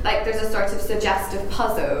seem like there's a sort of suggestive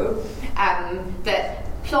puzzle that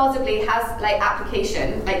plausibly has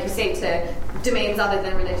application, you say, to domains other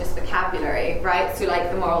than religious vocabulary, right? So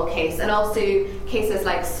the moral case, and also cases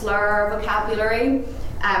like slur vocabulary,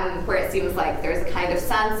 where it seems like there's a kind of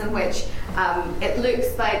sense in which it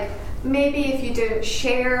looks like maybe if you don't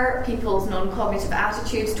share people's non-cognitive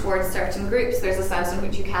attitudes towards certain groups, there's a sense in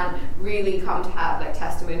which you can't really come to have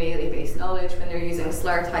testimonially based knowledge when they're using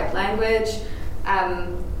slur type language.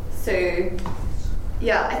 So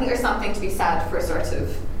yeah, I think there's something to be said for sort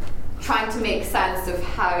of trying to make sense of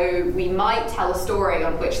how we might tell a story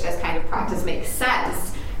on which this kind of practice makes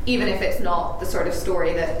sense, even if it's not the sort of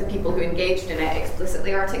story that the people who engaged in it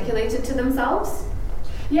explicitly articulated to themselves.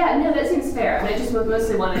 Yeah, no, that seems fair. I just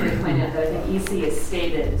mostly wanted to point out that I think EC is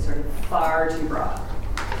stated sort of far too broad,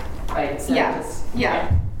 right? So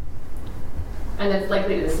yeah. And it's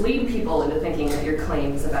likely to mislead people into thinking that your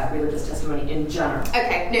claims about religious testimony in general.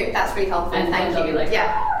 Okay, no, that's really helpful. And thank you.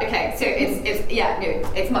 Yeah. Okay, so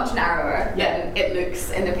it's much narrower than it looks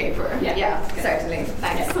in the paper. Yeah, certainly.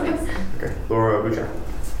 Thanks. Okay, Laura Boucher.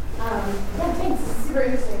 Yeah, thanks. Super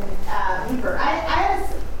interesting paper. I had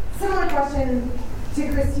a similar question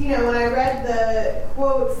to Christina. When I read the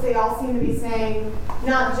quotes, they all seem to be saying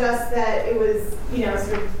not just that it was,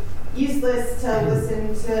 sort of useless to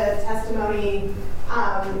listen to testimony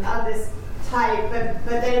of this type, but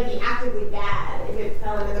that it'd be actively bad if it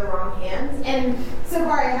fell into the wrong hands. And so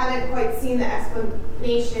far, I haven't quite seen the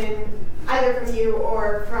explanation either from you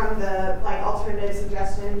or from the alternative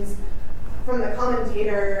suggestions from the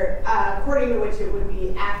commentator, according to which it would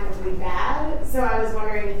be actively bad. So I was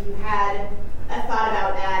wondering if you had a thought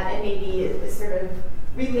about that, and maybe a sort of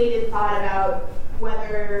related thought about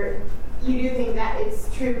whether you do think that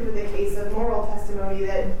it's true for the case of moral testimony,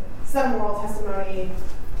 that some moral testimony,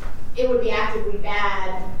 it would be actively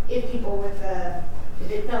bad if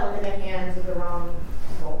if it fell into the hands of the wrong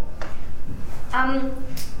people.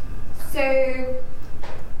 So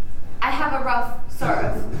I have a rough sort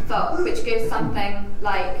of thought which goes something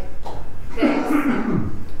like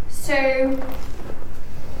this. So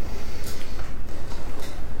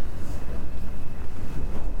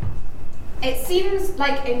it seems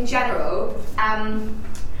like in general,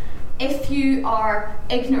 if you are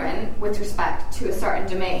ignorant with respect to a certain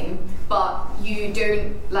domain, but you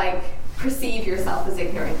don't perceive yourself as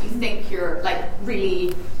ignorant, you think you're in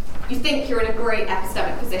a great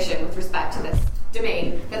epistemic position with respect to this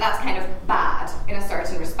domain, that's kind of bad in a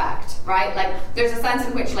certain respect, right? There's a sense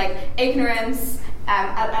in which ignorance,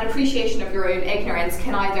 an appreciation of your own ignorance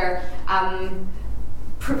can either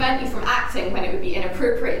prevent you from acting when it would be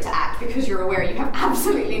inappropriate to act because you're aware you have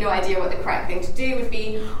absolutely no idea what the correct thing to do would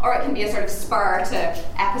be, or it can be a sort of spur to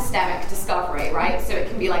epistemic discovery, right? So it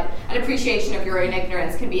can be an appreciation of your own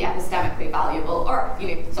ignorance can be epistemically valuable, or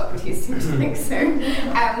Socrates seems to think so.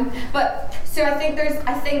 But so I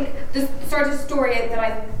think the sort of story that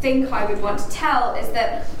I think I would want to tell is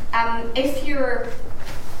that if you're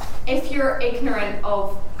ignorant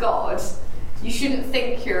of God, you should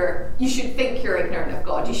think you're ignorant of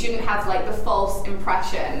God. You shouldn't have like the false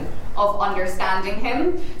impression of understanding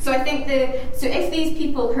him. So I think if these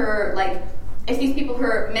people who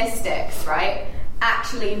are mystics, right,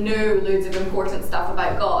 actually know loads of important stuff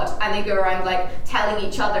about God, and they go around like telling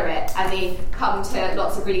each other it, and they come to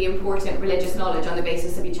lots of really important religious knowledge on the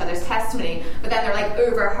basis of each other's testimony, but then they're like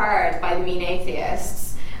overheard by the mean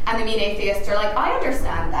atheists, and the mean atheists are like, I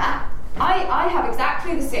understand that. I have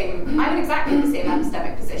exactly the same, I'm in exactly the same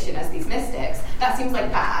epistemic position as these mystics. That seems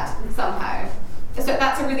like bad somehow. So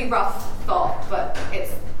that's a really rough thought, but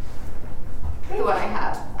it's the one I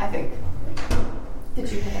had, I think.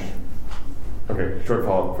 Did you have it? Okay, short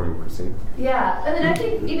follow-up from Christine. Yeah, and then I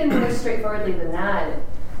think even more straightforwardly than that,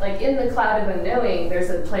 like in the cloud of unknowing, there's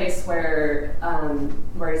a place where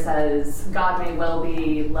he says, God may well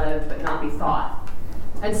be loved but not be thought.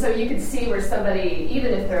 And so you could see where somebody,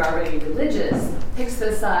 even if they're already religious, picks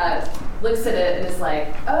this up, looks at it, and is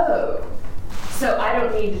like, oh, so I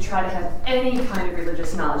don't need to try to have any kind of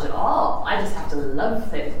religious knowledge at all. I just have to love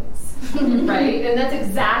things. Right? And that's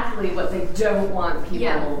exactly what they don't want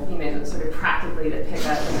people, sort of practically to pick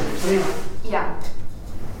up and understand. Yeah.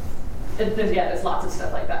 There's lots of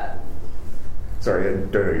stuff like that. Sorry, I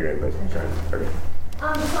don't know your name, but try. Okay. So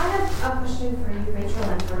I have a question for you, Rachel,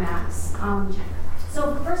 and for Max.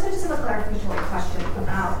 So first, I just have a clarificatory question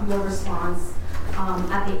about your response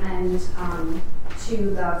at the end to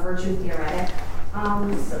the virtue theoretic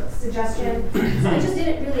suggestion. So I just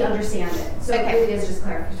didn't really understand it. So it really is just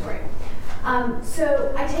clarificatory.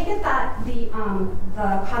 So I take it that the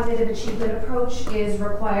cognitive achievement approach is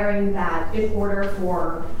requiring that in order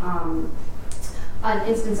for an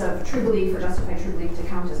instance of true belief or justified true belief to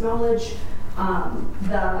count as knowledge,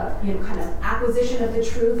 the kind of acquisition of the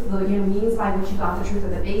truth, the means by which you got the truth, or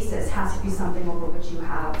the basis has to be something over which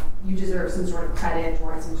you deserve some sort of credit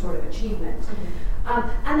or some sort of achievement.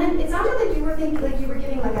 And then it sounded like you were thinking, like you were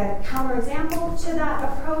giving like a counterexample to that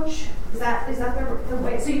approach. Is that the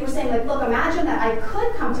way? So you were saying, like, look, imagine that I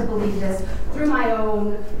could come to believe this through my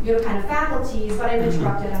own, kind of faculties, but I'm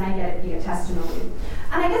interrupted and I get it via testimony.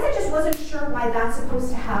 And I guess I just wasn't sure why that's supposed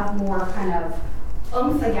to have more kind of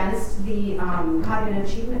oomph against the cognitive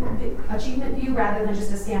achievement view rather than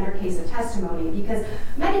just a standard case of testimony, because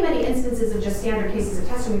many instances of just standard cases of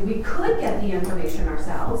testimony, we could get the information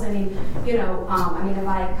ourselves. I mean, if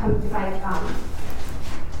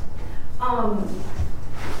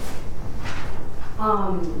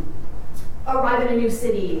I arrive in a new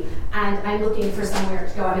city and I'm looking for somewhere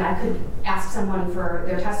to go, I could ask someone for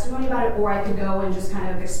their testimony about it, or I could go and just kind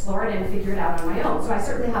of explore it and figure it out on my own. So I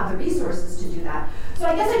certainly have the resources to do that. So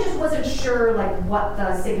I guess I just wasn't sure like what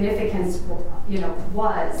the significance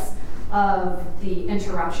was of the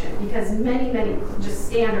interruption, because many just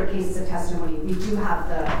standard cases of testimony, we do have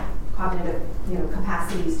the cognitive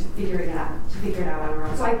capacities to figure it out on our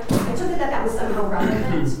own. So I took it that was somehow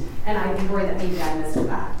relevant, and I worry that maybe I missed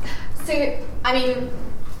that. So I mean,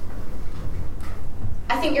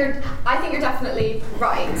 I think you're definitely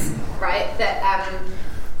right that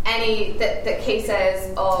that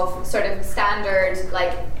cases of sort of standard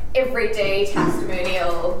like everyday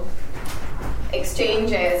testimonial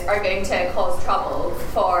exchanges are going to cause trouble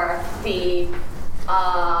for the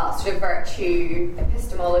sort of virtue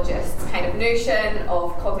epistemologist's kind of notion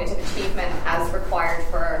of cognitive achievement as required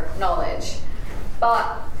for knowledge.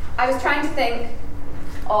 But I was trying to think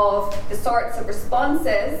of the sorts of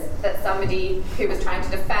responses that somebody who was trying to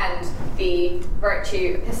defend the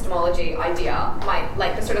virtue epistemology idea might,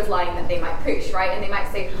 like the sort of line that they might push, right? And they might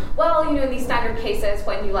say, well, in these standard cases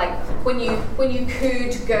when you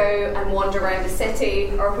could go and wander around the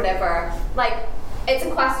city or whatever, like it's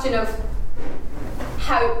a question of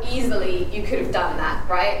how easily you could have done that,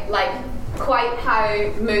 right? Like quite how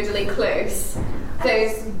modally close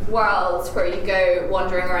those worlds where you go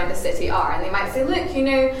wandering around the city are. And they might say, look,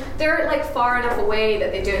 they're like far enough away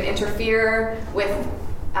that they don't interfere with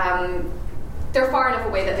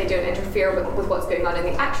with what's going on in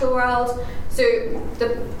the actual world. So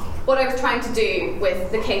what I was trying to do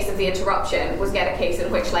with the case of the interruption was get a case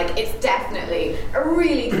in which like it's definitely a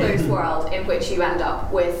really close world in which you end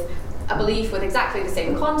up with a belief with exactly the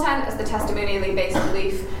same content as the testimonially based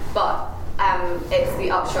belief, but it's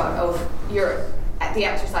the upshot of the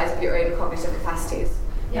exercise of your own cognitive capacities.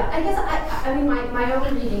 Yeah, I guess I mean my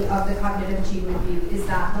own reading of the cognitive achievement view is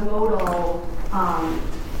that the modal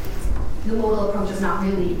approach is not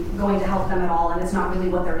really going to help them at all, and it's not really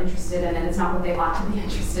what they're interested in, and it's not what they ought to be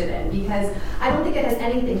interested in, because I don't think it has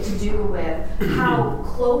anything to do with how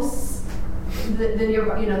close the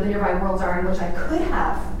nearby worlds are in which it could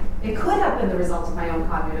have been the result of my own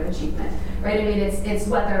cognitive achievement. right? I mean, it's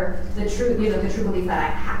whether the true belief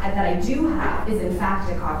that I do have is in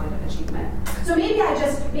fact a cognitive achievement. So maybe I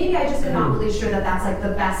just am not really sure that that's like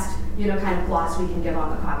the best, kind of gloss we can give on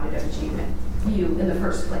the cognitive achievement view in the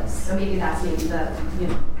first place. So maybe that's the,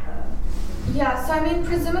 Yeah, so I mean,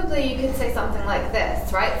 presumably you could say something like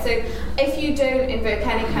this, right? So if you don't invoke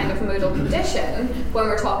any kind of modal condition when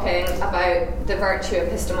we're talking about the virtue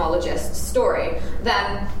epistemologist story,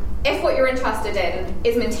 then if what you're interested in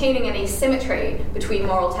is maintaining an asymmetry between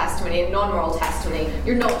moral testimony and non-moral testimony,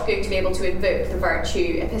 you're not going to be able to invoke the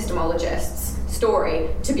virtue epistemologist's story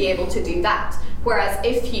to be able to do that. Whereas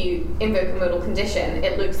if you invoke a modal condition,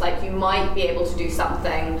 it looks like you might be able to do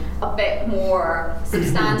something a bit more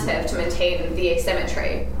substantive to maintain the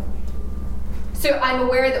asymmetry. So I'm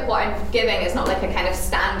aware that what I'm giving is not like a kind of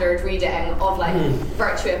standard reading of like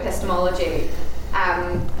virtue epistemology.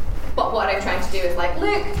 But what I'm trying to do is like,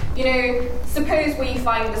 look, suppose we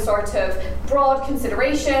find the sort of broad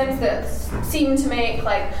considerations that seem to make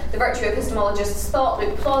like the virtue epistemologist's thought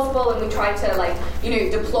look plausible, and we try to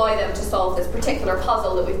deploy them to solve this particular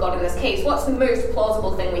puzzle that we've got in this case. What's the most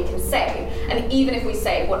plausible thing we can say? And even if we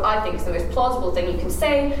say what I think is the most plausible thing you can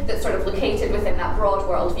say that's sort of located within that broad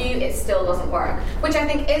worldview, it still doesn't work. Which I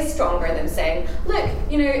think is stronger than saying, look,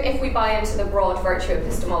 if we buy into the broad virtue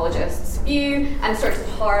epistemologist's view and sort of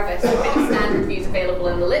harvest the kind of standard views available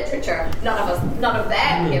in the literature, none of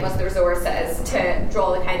them give us the resources to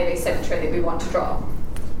draw the kind of asymmetry that we want to draw.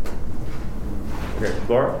 Okay,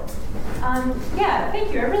 Laura? Yeah,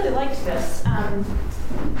 thank you. I really liked this. I'm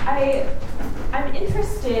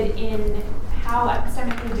interested in how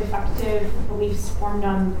epistemically defective beliefs formed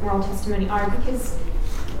on moral testimony are, because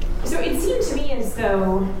so it seemed to me as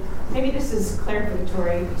though, maybe this is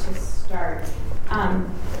clarificatory to start,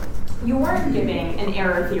 you weren't giving an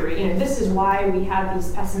error theory. This is why we have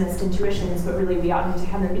these pessimist intuitions, but really we oughtn't to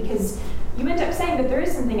have them, because you end up saying that there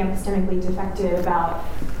is something epistemically defective about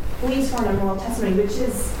beliefs formed on moral testimony, which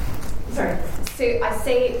is, sorry. So I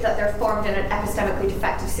say that they're formed in an epistemically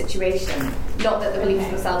defective situation, not that the beliefs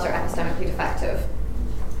themselves are epistemically defective,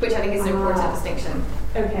 which I think is an important distinction.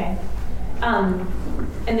 Okay. And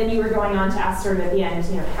then you were going on to ask sort of at the end,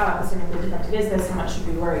 how epistemically defective is this? How much should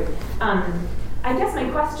we worry? I guess my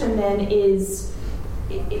question then is,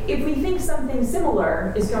 if we think something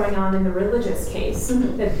similar is going on in the religious case,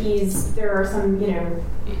 that there are some,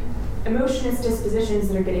 emotionist dispositions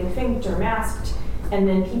that are getting finked or masked, and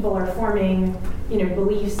then people are forming,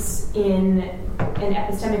 beliefs in an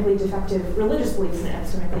epistemically defective, religious beliefs in an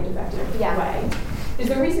epistemically defective way. Is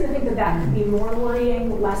there a reason to think that that could be more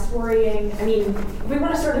worrying, less worrying? I mean, we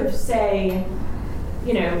want to sort of say,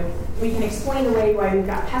 we can explain away why we've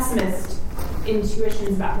got pessimist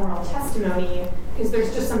intuitions about moral testimony, because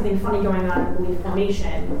there's just something funny going on in belief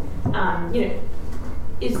formation.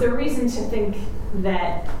 Is there reason to think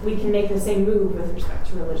that we can make the same move with respect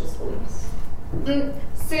to religious beliefs?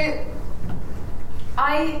 So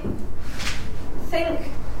I think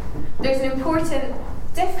there's an important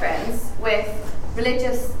difference with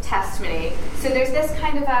religious testimony. So there's this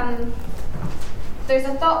kind of there's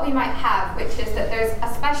a thought we might have, which is that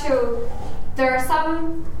there are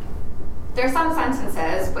some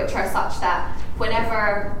sentences which are such that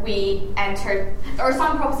whenever we enter, or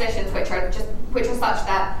some propositions which are such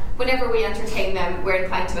that whenever we entertain them, we're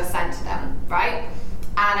inclined to assent to them, right?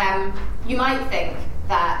 And you might think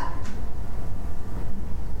that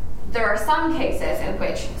there are some cases in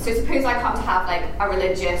which, so suppose I come to have like a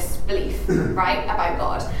religious belief, right, about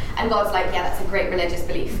God, and God's like, yeah, that's a great religious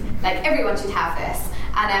belief, like everyone should have this,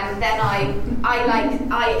 and then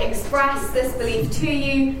I express this belief to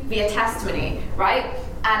you via testimony, right?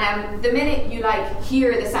 And the minute you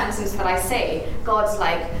hear the sentence that I say, God's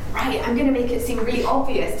like, right, I'm going to make it seem really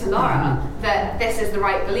obvious to Laura that this is the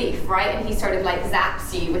right belief, right? And he sort of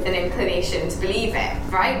zaps you with an inclination to believe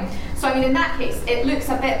it, right? So I mean, in that case, it looks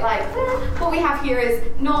a bit like what we have here is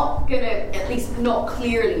not going to, at least not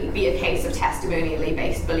clearly, be a case of testimonially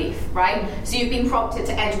based belief, right? So you've been prompted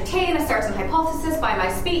to entertain a certain hypothesis by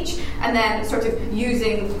my speech, and then sort of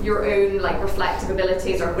using your own reflective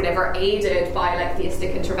abilities or whatever, aided by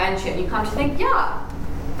theistic intervention, you come to think, yeah,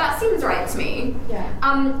 that seems right to me.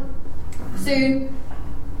 Yeah. So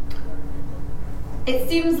it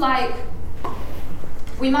seems like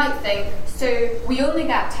we might think, so we only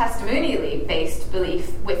get testimonially based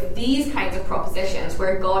belief with these kinds of propositions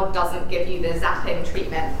where God doesn't give you the zapping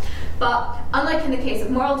treatment. But unlike in the case of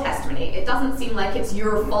moral testimony, it doesn't seem like it's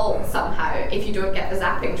your fault somehow if you don't get the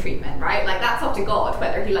zapping treatment, right? That's up to God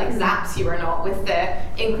whether he zaps you or not with the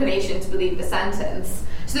inclination to believe the sentence.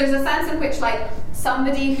 So there's a sense in which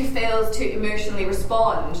somebody who fails to emotionally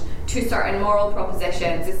respond to certain moral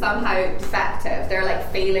propositions is somehow defective. They're like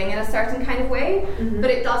failing in a certain kind of way, but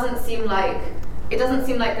it doesn't seem like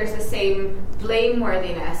there's the same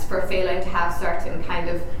blameworthiness for failing to have certain kinds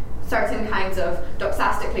of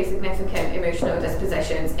doxastically significant emotional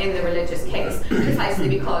dispositions in the religious case, precisely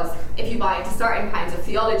because if you buy into certain kinds of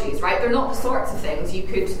theologies, right, they're not the sorts of things you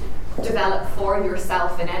could develop for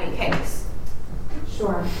yourself in any case.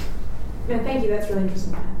 Sure. No, thank you. That's really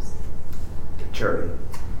interesting, perhaps. Charity.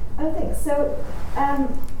 Oh, thanks. So, I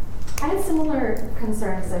had similar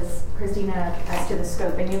concerns as Christina as to the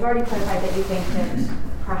scope, and you've already clarified that you think that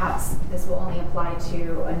perhaps this will only apply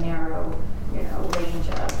to a narrow, range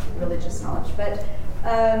of religious knowledge. But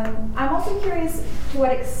I'm also curious to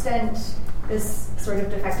what extent this sort of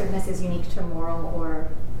defectiveness is unique to moral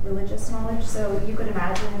or religious knowledge. So you could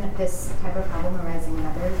imagine this type of problem arising in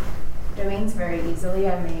other domains very easily.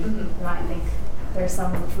 I mean, you might think there's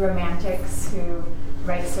some romantics who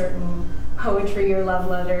write certain poetry or love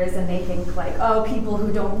letters, and they think like, oh, people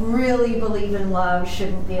who don't really believe in love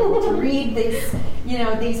shouldn't be able to read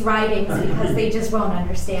these writings because they just won't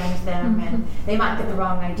understand them, and they might get the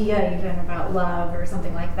wrong idea even about love or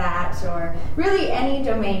something like that. Or really any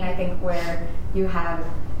domain, I think, where you have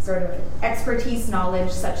sort of expertise knowledge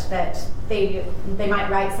such that they might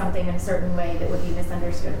write something in a certain way that would be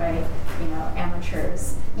misunderstood by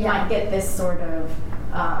amateurs. You might get this sort of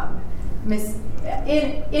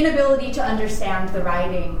inability to understand the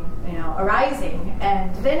writing, arising,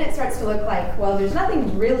 and then it starts to look like, well, there's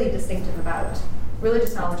nothing really distinctive about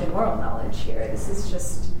religious knowledge and moral knowledge here. This is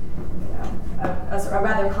just, a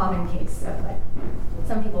rather common case of like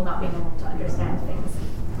some people not being able to understand things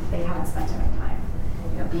they haven't spent enough time,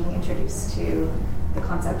 being introduced to the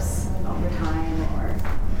concepts over time, or.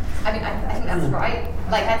 I mean, I think that's right.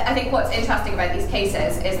 Like, I think what's interesting about these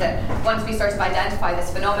cases is that once we sort of identify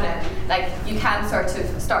this phenomenon, like, you can sort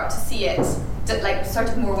of start to see it, like, sort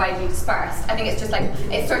of more widely dispersed. I think it's just like,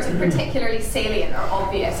 it's sort of particularly salient or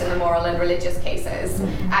obvious in the moral and religious cases.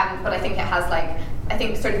 But I think it has, like,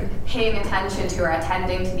 sort of paying attention to or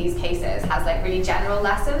attending to these cases has, like, really general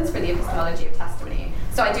lessons for the epistemology of testimony.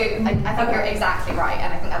 So I think you're exactly right,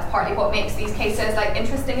 and I think that's partly what makes these cases like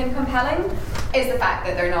interesting and compelling, is the fact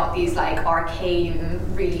that they're not these like arcane,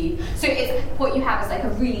 really. So what you have is like a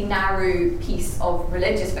really narrow piece of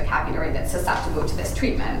religious vocabulary that's susceptible to this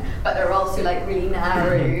treatment, but there are also like really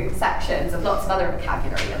narrow sections of lots of other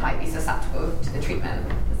vocabulary that might be susceptible to the treatment.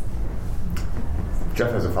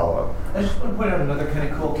 Jeff has a follow-up. I just want to point out another kind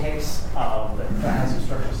of cool case that has some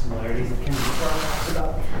structural similarities that can be talked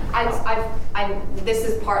about. This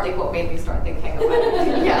is partly what made me start thinking about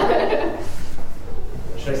it. Yeah.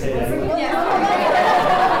 Should I say that anyway?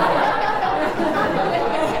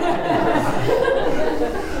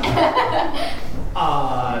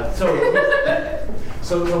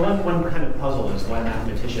 So the one kind of puzzle is why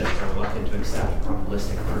mathematicians are reluctant to accept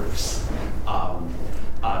probabilistic proofs.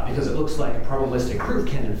 Because it looks like a probabilistic proof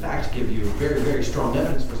can in fact give you very, very strong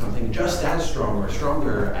evidence for something just as strong or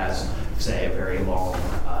stronger as, say, a very long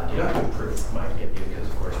deductive proof might give you, because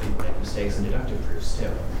of course people make mistakes in deductive proofs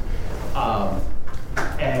too.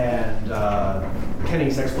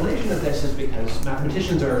 Kenny's explanation of this is because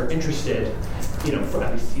mathematicians are interested, for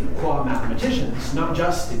at least qua mathematicians, not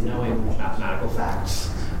just in knowing mathematical facts,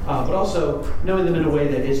 but also knowing them in a way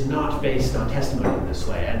that is not based on testimony in this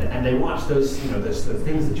way. And they want those, the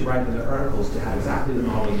things that you write in the articles to have exactly the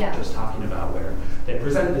model you were just talking about, where they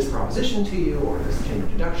presented this proposition to you or this chain of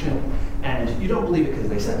deduction, and you don't believe it because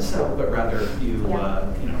they said so, but rather you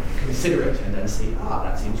consider it and then see,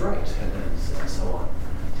 that seems right, and so on.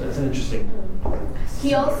 So it's an interesting.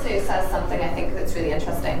 He also says something I think that's really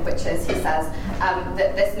interesting, which is he says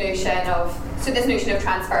that this notion of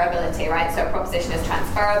transferability, right? So a proposition is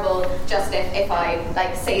transferable. Just if I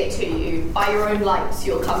like say it to you by your own lights,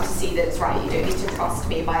 you'll come to see that it's right. You don't need to trust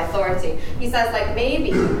me by authority. He says like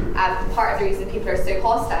maybe part of the reason people are so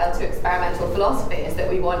hostile to experimental philosophy is that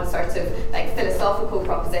we want sort of like philosophical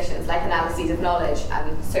propositions like analyses of knowledge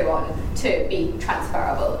and so on to be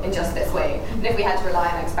transferable in just this way. And if we had to rely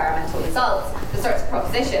on experimental results, the sorts of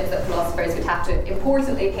propositions that philosophers would have to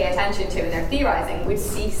importantly pay attention to in their theorizing would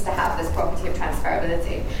cease to have this property of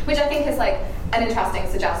transferability, which I think is like an interesting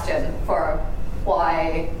suggestion for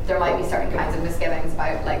why there might be certain kinds of misgivings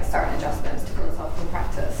about like certain adjustments to philosophical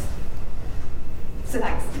practice. So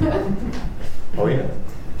thanks. Oh yeah.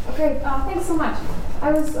 Okay, thanks so much.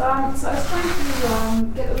 I was trying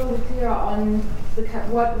to get a little bit clearer on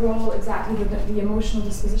what role exactly the emotional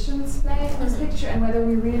dispositions play in this picture, and whether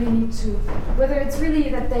we really need to, whether it's really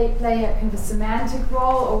that they play a kind of a semantic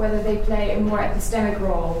role, or whether they play a more epistemic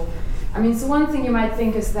role. I mean, so one thing you might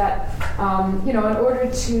think is that, in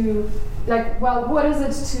order to, what is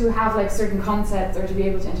it to have like certain concepts or to be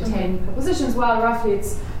able to entertain propositions? Well, roughly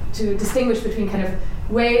it's to distinguish between kind of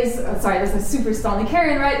ways, there's a super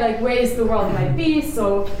Stalnikerian, right? Like ways the world might be.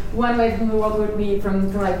 So one way from the world would be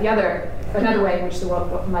from like the other, another way in which the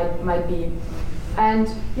world might be. And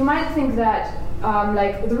you might think that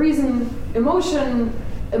the reason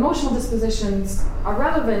emotional dispositions are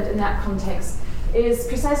relevant in that context is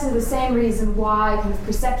precisely the same reason why kind of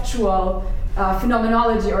perceptual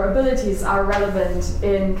phenomenology or abilities are relevant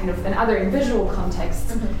in other visual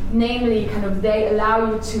contexts. Namely, they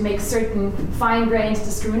allow you to make certain fine-grained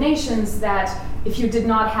discriminations that if you did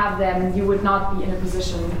not have them, you would not be in a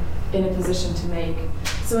position to make.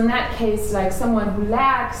 So in that case, like someone who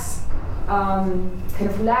lacks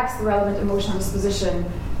lacks the relevant emotional disposition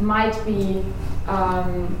might be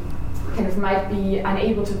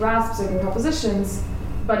unable to grasp certain propositions,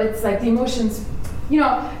 but it's like the emotions,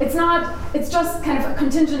 it's just kind of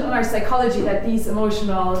contingent on our psychology that these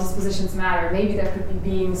emotional dispositions matter. Maybe there could be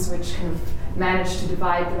beings which kind of manage to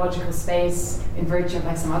divide the logical space in virtue of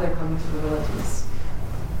like some other cognitive abilities.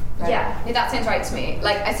 Right? Yeah, that sounds right to me.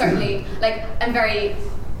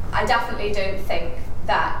 I definitely don't think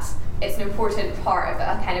that it's an important part of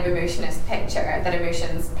a kind of emotionist picture that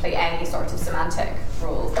emotions play any sort of semantic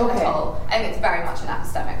role at all. I think it's very much an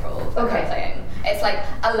epistemic role that they're playing. It's like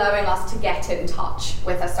allowing us to get in touch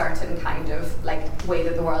with a certain kind of like way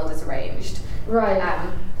that the world is arranged. Right.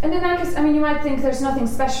 And in that case, I mean, you might think there's nothing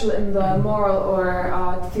special in the moral or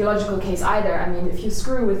theological case either. I mean, if you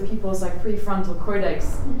screw with people's like prefrontal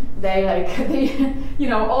cortex,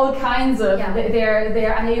 all kinds of,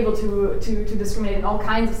 they're unable to discriminate in all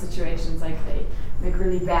kinds of situations. Like they make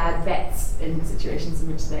really bad bets in situations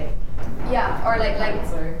in which they. Yeah, or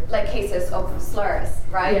like cases of slurs,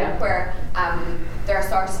 right? Yeah. Where there are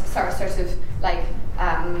sort of like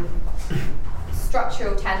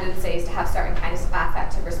structural tendencies to have certain kinds of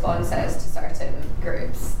affective responses to certain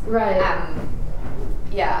groups. Right.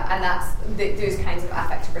 And that's those kinds of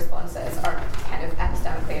affective responses are kind of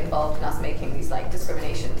epistemically involved in us making these like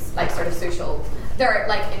discriminations, like sort of social. They're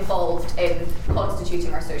like involved in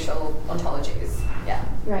constituting our social ontologies. Yeah.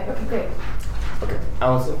 Right. Okay. Great. Okay,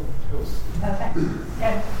 Alison.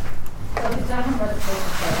 Thanks. So because I haven't read the paper,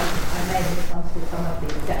 so I may have misunderstood some of the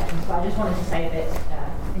objections, but I just wanted to say that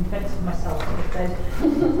in defense of myself,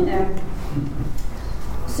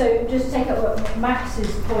 so just to take up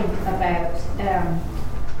Max's point about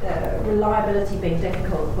reliability being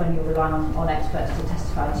difficult when you're relying on experts to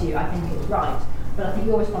testify to you, I think it's right. But I think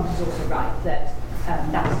your response is also right, that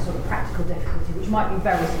that's a sort of practical difficulty, which might be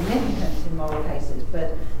very significant in moral cases,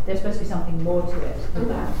 but there's supposed to be something more to it than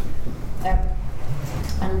that.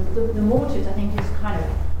 And the more to it, I think, is kind of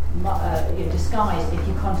disguised if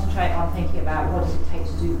you concentrate on thinking about what does it take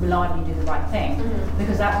to reliably do the right thing,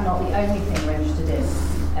 because that's not the only thing we're interested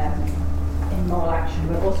in moral action.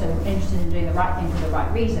 We're also interested in doing the right thing for the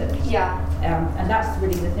right reasons. Yeah. And that's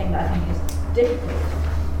really the thing that I think is difficult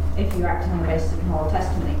if you're acting on the basis of moral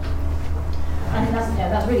testimony. I think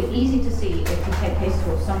that's really easy to see if you take cases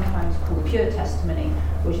of sometimes called pure testimony,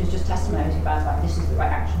 which is just testimony about like this is the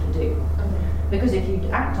right action to do. Because if you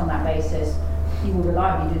act on that basis, you will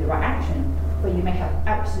reliably do the right action, but you may have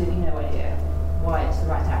absolutely no idea why it's the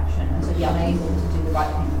right action, and so be unable to do the right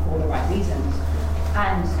thing for the right reasons.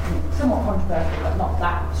 And somewhat controversial, but not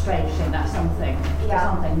that strange thing, that's something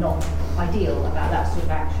not ideal about that sort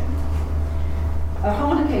of action. A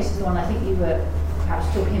harder case is the one I think you were perhaps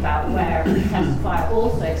talking about, where the testifier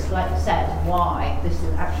also said why this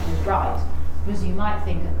action is right, because you might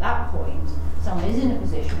think at that point someone is in a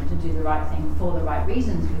position to do the right thing for the right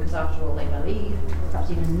reasons, because after all they believe,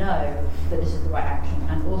 perhaps even know that this is the right action,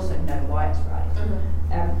 and also know why it's right.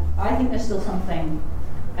 I think there's still something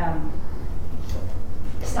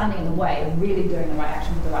standing in the way of really doing the right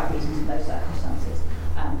action for the right reasons in those circumstances.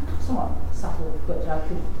 Somewhat subtle, but I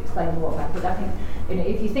could explain more about it. But I think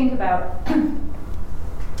if you think about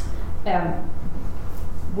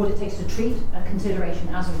what it takes to treat a consideration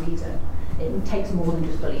as a reason, it takes more than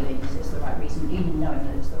just believing it's the right reason, even knowing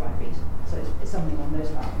that it's the right reason. So it's something on those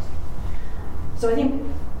lines. So I think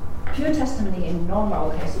pure testimony in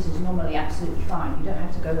non-moral cases is normally absolutely fine. You don't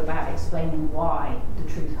have to go about explaining why the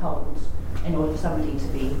truth holds in order for somebody to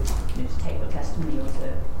be, to take your testimony or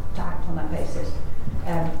to act on that basis.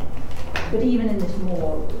 But even in this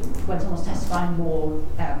more, when someone's testifying more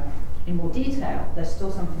in more detail, there's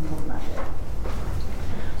still something problematic.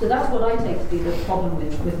 So that's what I take to be the problem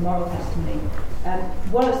with moral testimony.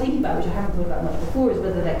 What I was thinking about, which I haven't thought about much before, is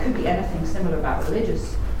whether there could be anything similar about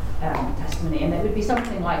religious testimony, and it would be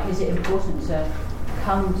something like, is it important to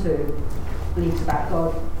come to beliefs about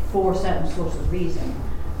God for a certain sort of reason.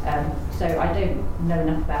 So I don't know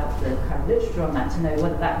enough about the kind of literature on that to know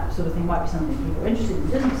whether that sort of thing might be something people are interested in.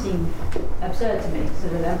 It doesn't seem absurd to me. So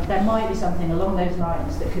that there might be something along those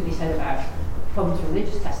lines that could be said about problems with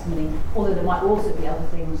religious testimony, although there might also be other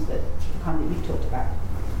things that kind of you've talked about.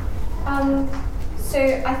 So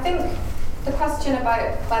I think the question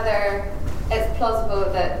about whether it's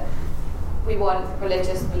plausible that we want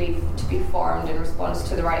religious belief to be formed in response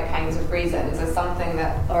to the right kinds of reasons is something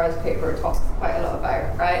that Laura's paper talks quite a lot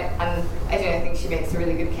about, right? And I think she makes a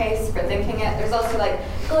really good case for thinking it. There's also like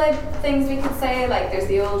glib things we could say, like there's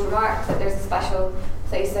the old remark that there's a special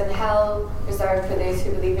place in hell reserved for those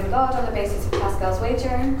who believe in God on the basis of Pascal's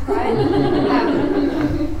wager, right?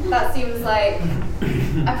 That seems like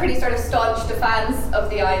a pretty sort of staunch defense of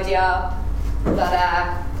the idea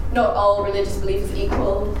that not all religious belief is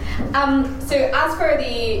equal. I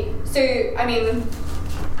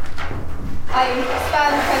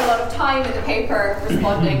spend quite a lot of time in the paper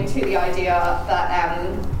responding to the idea that,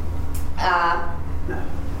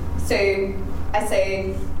 so I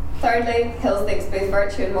say, thirdly, Hills thinks both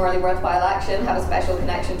virtue and morally worthwhile action have a special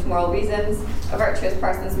connection to moral reasons. A virtuous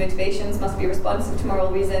person's motivations must be responsive to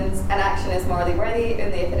moral reasons. An action is morally worthy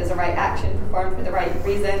only if it is a right action performed for the right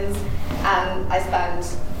reasons. And I spend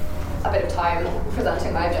a bit of time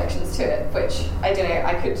presenting my objections to it, which I don't know,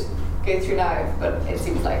 I could go through now, but it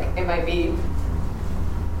seems like it might be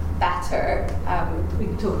better. We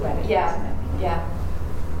can talk about it. Yeah.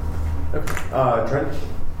 Okay. Trent?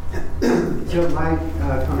 So my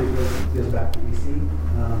comment goes back to EC,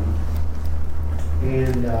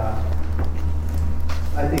 and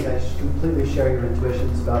I think I completely share your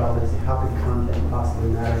intuitions about all this. How could content possibly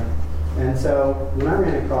matter? And so when I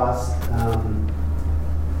ran across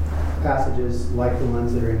passages like the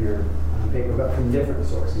ones that are in your paper, but from different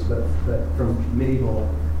sources, but from medieval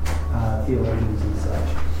theologians and such,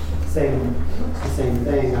 saying the same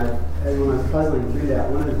thing. And when I was puzzling through that,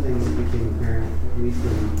 one of the things that became apparent, at least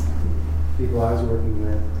in people I was working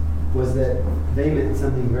with, was that they meant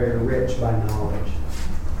something very rich by knowledge,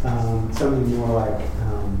 something more like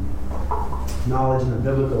knowledge in the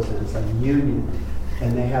biblical sense, like union.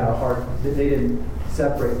 And they had a hard, they didn't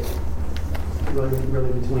separate really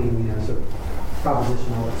between, sort of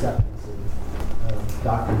propositional acceptance of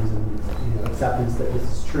doctrines and, acceptance that this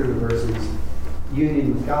is true versus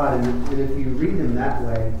union with God. And if you read them that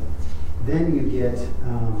way, then you get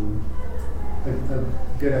a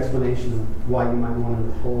good explanation of why you might want to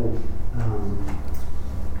withhold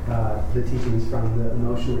the teachings from the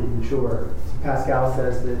emotionally mature. So Pascal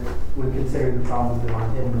says that when considering the problem of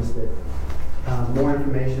divine hiddenness, that more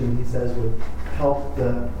information, he says, would help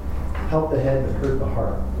the head but hurt the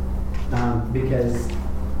heart, because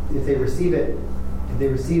if they receive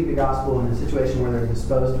the gospel in a situation where they're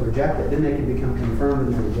disposed to reject it, then they can become confirmed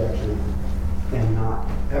in their rejection and not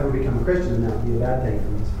ever become a Christian, and that would be a bad thing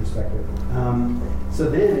from this perspective. So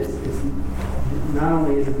then it's not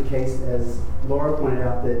only is it the case, as Laura pointed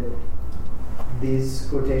out, that these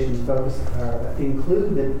quotations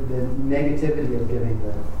include the negativity of giving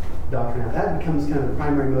the doctrine out. That becomes kind of the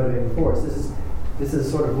primary motivating force. This is a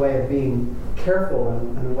sort of way of being careful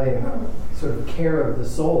and a way of sort of care of the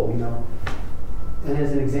soul, And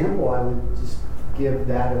as an example, I would just give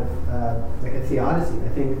that of like a theodicy. I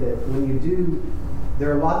think that when you do,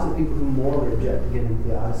 there are lots of people who morally object to giving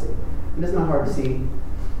theodicy. And it's not hard to see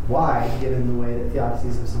why, given the way that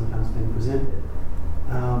theodicies have sometimes been presented.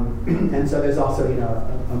 And so there's also,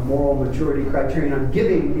 a moral maturity criterion on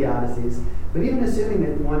giving theodicies. But even assuming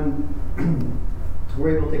that one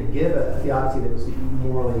were able to give a theodicy that was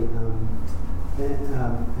morally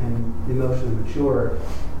and emotionally mature,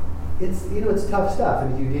 it's tough stuff.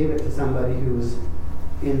 And if you gave it to somebody who was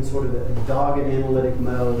in sort of a dogged analytic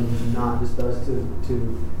mode and not disposed to,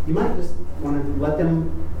 you might just want to let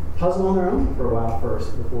them puzzle on their own for a while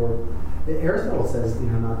first before. Aristotle says,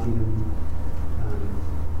 not to even.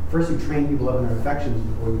 First, you train people up in their affections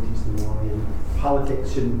before you teach them morally, and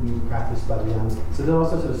politics shouldn't be practiced by the young. So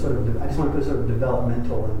there's also sort of I just want to put a sort of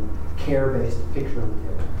developmental and care-based picture on the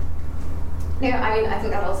table. No, I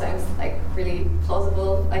think that all sounds like really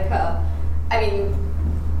plausible.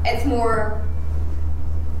 It's more.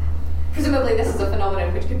 Presumably, this is a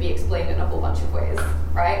phenomenon which could be explained in a whole bunch of ways,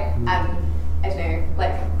 right? Mm-hmm. And I don't know,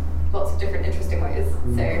 lots of different interesting ways.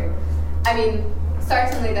 Mm-hmm. So,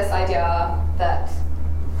 certainly this idea that,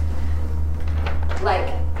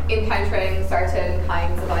 encountering certain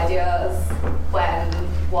kinds of ideas when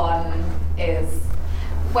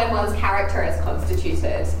one's character is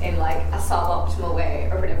constituted in a suboptimal way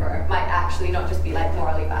or whatever, might actually not just be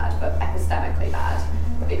morally bad, but epistemically bad.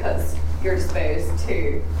 because you're disposed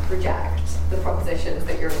to reject the propositions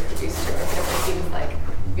that you're introduced to. It seems like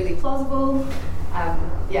really plausible.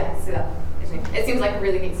 So that it seems like a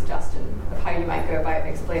really neat suggestion of how you might go about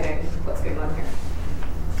explaining what's going on here.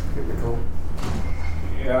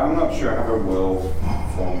 Yeah, I'm not sure I have a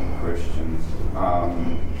well-formed question.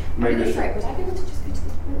 Maybe Sorry, would I be able to just go to the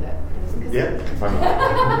toilet? Yeah, fine.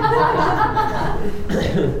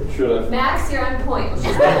 Should I? Max, you're on point. Go.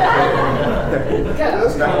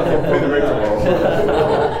 That's not predictable.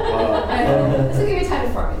 This will give you time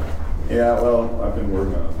to formulate. Yeah, well, I've been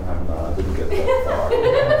working on it. I didn't get that far.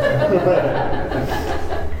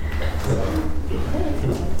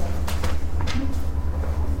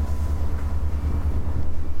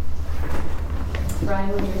 Brian,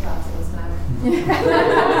 what are your thoughts on this matter?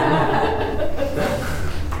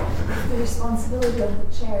 The responsibility of the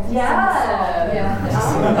chair.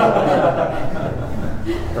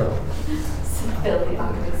 Filthy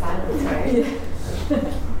awkward silence, right?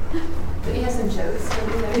 But you have some jokes.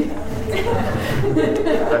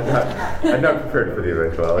 I'm not prepared for the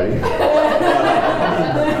eventuality.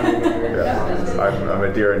 Yeah, I'm a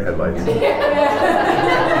deer in headlights.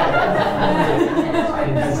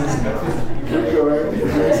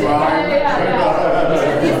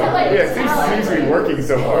 Yeah, it seems to be working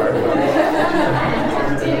so far.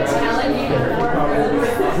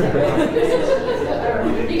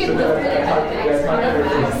 You can look at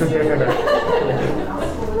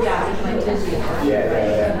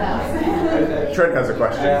Trent has a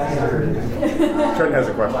question. Trent has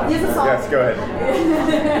a question. Yes, go ahead.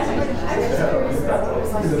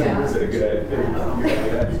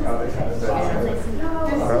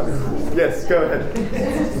 Yes, go ahead.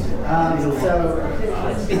 So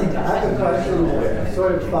I have a question that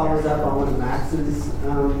sort of follows up on one of Max's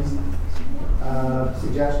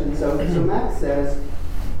suggestions. So Max says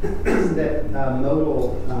that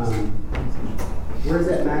modal. Where's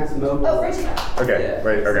that Max modal? Oh, right here. Okay,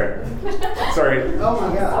 wait, okay. Sorry. Oh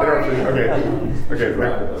my God. Okay,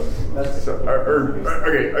 wait. So,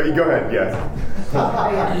 okay, go ahead, yes.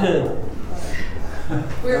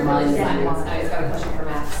 We're really deciding now. He's got a question for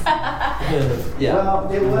Max.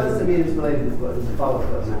 Well, it was to me it's related to what was the follow-up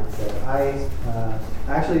what Max said. I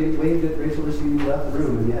actually waved at Rachel as she left the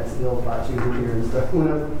room and yet still thought she was in here and stuff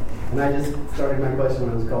went up. And I just started my question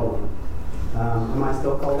when I was called on. Am I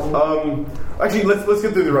still called on? Actually, let's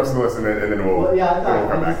get through the rest of the list and then we'll, well, yeah, I thought we'll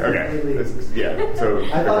come back. Okay. So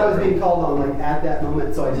I thought I was being called on like at that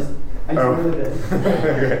moment, so I just really did.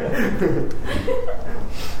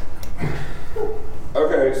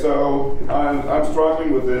 Okay, so I'm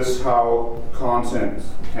struggling with this, how content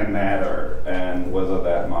can matter and whether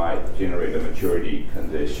that might generate a maturity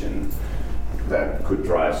condition that could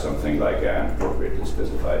drive something like an appropriately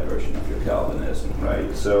specified version of your Calvinism,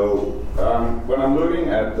 right? So when I'm looking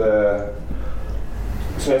at the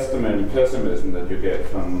testimony pessimism that you get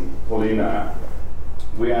from Paulina,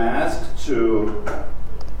 we are asked to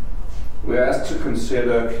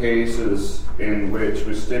consider cases in which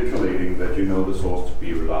we're stipulating that you know the source to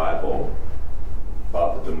be reliable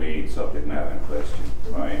about the domain subject matter in question,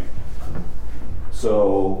 right?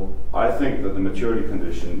 So I think that the maturity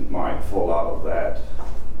condition might fall out of that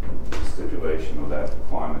stipulation or that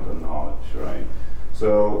requirement of knowledge, right?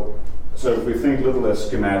 So if we think a little less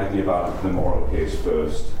schematically about the moral case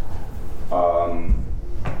first, so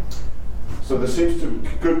there seems to be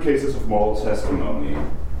good cases of moral testimony,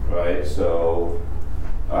 right? So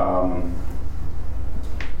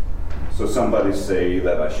somebody say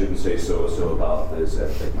that I shouldn't say so about this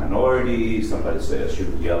ethnic minority. Somebody say I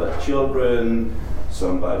shouldn't yell at children.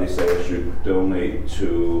 Somebody say I should donate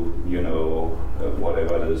to,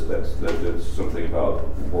 whatever it is. That's something about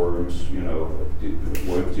worms.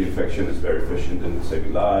 Worms infection is very efficient in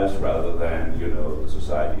saving lives, rather than the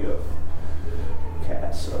society of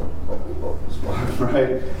cats or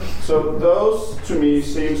right. So those to me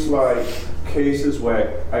seems like cases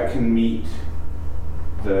where I can meet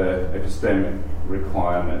the epistemic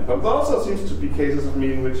requirement, but also seems to be cases of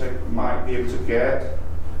me in which I might be able to get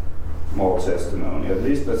moral testimony. At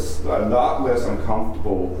least that's a lot less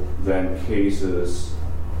uncomfortable than cases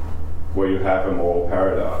where you have a moral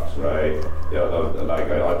paradox, right? Like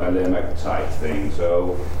a dilemma type thing.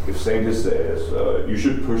 So if Saint says you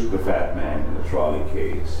should push the fat man in the trolley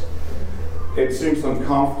case, it seems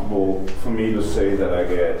uncomfortable for me to say that I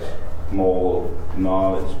get moral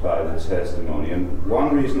knowledge by the testimony. And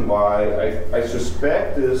one reason why I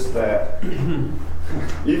suspect is that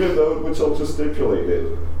even though it's also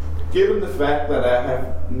stipulated, given the fact that I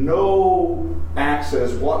have no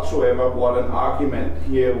access whatsoever what an argument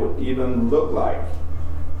here would even look like,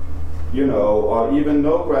 or even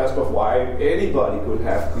no grasp of why anybody could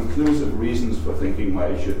have conclusive reasons for thinking why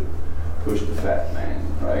you should push the fat man,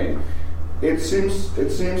 right? It seems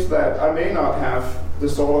that I may not have the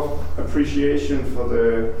sort of appreciation for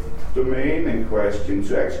the domain in question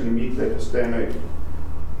to actually meet the epistemic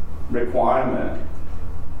requirement.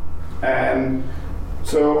 And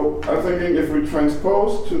so I'm thinking if we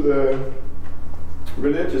transpose to the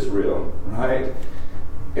religious realm, right,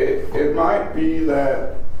 it might be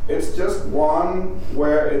that it's just one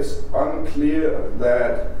where it's unclear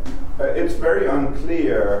that it's very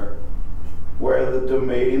unclear where the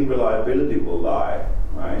domain reliability will lie,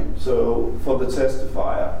 right? So for the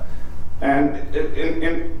testifier. And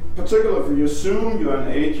in particular, if you assume you're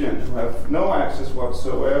an agent who have no access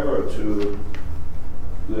whatsoever to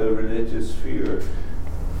the religious sphere,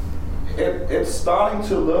 it's starting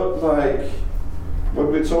to look like what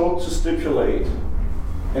we're told to stipulate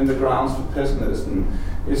in the grounds for pessimism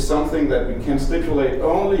is something that we can stipulate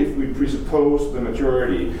only if we presuppose the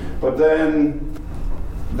maturity, but then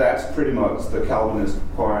that's pretty much the Calvinist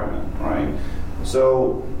requirement, right?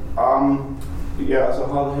 So, so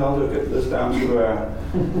how the hell do I get this down to a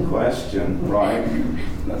question, right?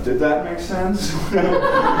 Did that make sense?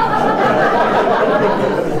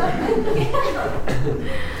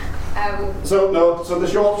 So the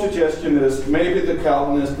short suggestion is maybe the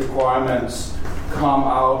Calvinist requirements come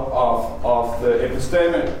out of the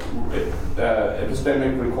epistemic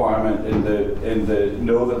requirement in the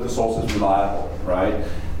know that the source is reliable, right?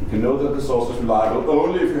 You can know that the source is reliable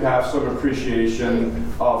only if you have some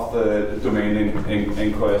appreciation of the domain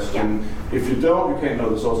in question. Yeah. If you don't, you can't know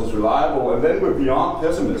the source is reliable, and then we're beyond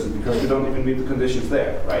pessimism because we don't even meet the conditions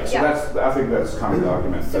there, right? So I think that's kind of the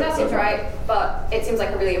argument. So that seems right, but it seems like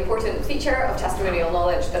a really important feature of testimonial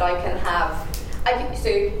knowledge that I can have. So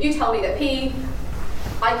you tell me that P,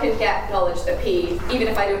 I can get knowledge that P, even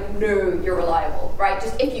if I don't know you're reliable, right?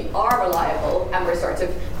 Just if you are reliable, and we're sort of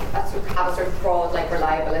have a sort of broad, like,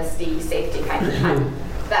 reliability, safety kind of thing,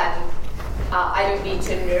 then I don't need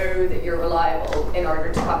to know that you're reliable in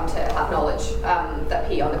order to come to have knowledge that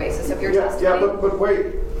P on the basis of your testimony. Yeah, but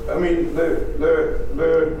wait. I mean,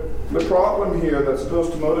 the problem here that's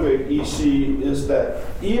supposed to motivate EC is that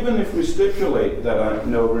even if we stipulate that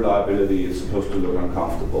no reliability is supposed to look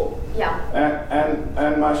uncomfortable. Yeah.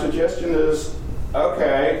 And my suggestion is,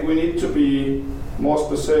 okay, we need to be more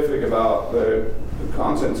specific about the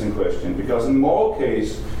contents in question, because in the moral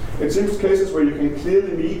case, it seems cases where you can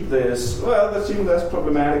clearly meet this, well, that seems less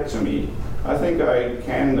problematic to me. I think I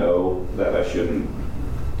can know that I shouldn't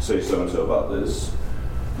say so-and-so about this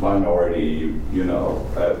minority,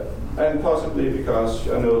 and possibly because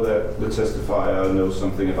I know that the testifier knows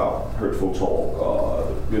something about hurtful talk, or,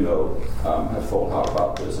 have thought hard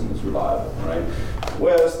about this and is reliable, right?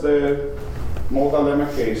 Whereas the more dilemma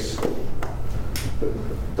case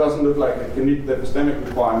doesn't look like it can meet the epistemic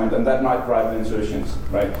requirement, and that might drive the insertions,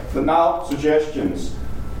 right? But now, suggestions.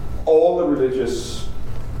 All the religious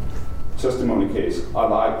testimony case are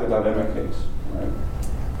like the dilemma case, right?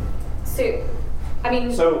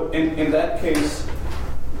 So, in that case,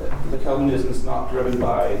 the Calvinism is not driven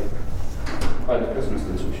by the pessimist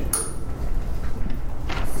intuition.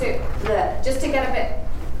 So, just to get a bit,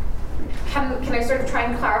 can I sort of try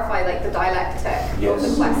and clarify, like, the dialectic of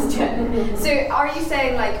the question? So, are you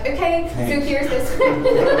saying, like, okay, so here's this,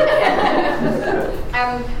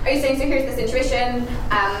 are you saying, so here's this intuition,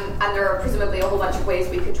 and there are presumably a whole bunch of ways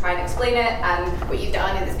we could try and explain it, and what you've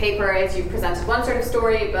done in this paper is you've presented one sort of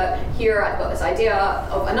story, but here I've got this idea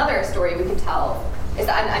of another story we could tell. Is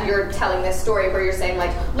that, and you're telling this story where you're saying,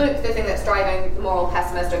 like, look, the thing that's driving the moral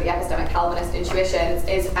pessimist or the epistemic Calvinist intuitions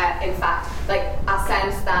is, in fact, like, a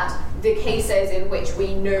sense that the cases in which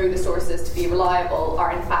we know the sources to be reliable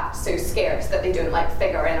are in fact so scarce that they don't, like,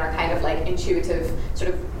 figure in our kind of, like, intuitive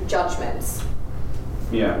sort of judgments.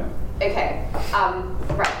 Yeah. Okay.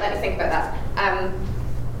 Right. Let me think about that.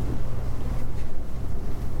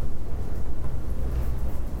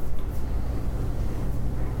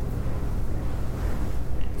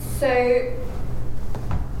 So.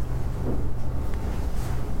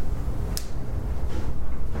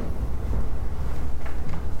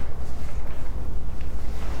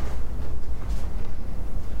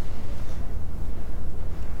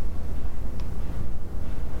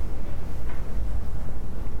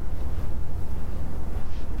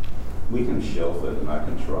 We can shelf it, and I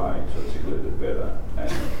can try to articulate it better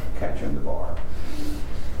and catch you in the bar.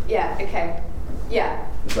 Yeah. Okay. Yeah.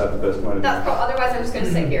 Is that the best point of That's view? Otherwise, I'm just going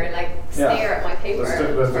to sit here and, like, stare at my paper.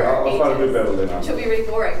 I'll try to do better than that. Which will be really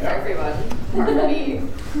boring for everyone. Or for me.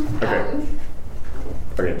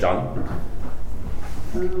 Okay, John?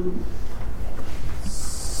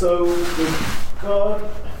 So we've got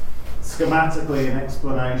schematically an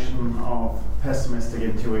explanation of pessimistic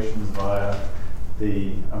intuitions via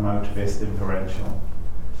the emotivist inferential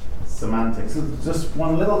semantics. So just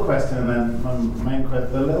one little question, and then my main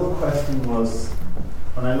question. The little question was,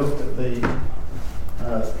 when I looked at the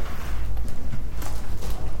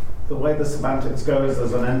way the semantics goes,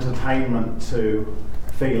 there's an entertainment to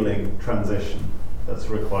feeling transition that's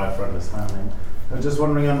required for understanding. I was just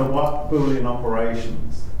wondering under what Boolean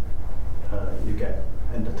operations you get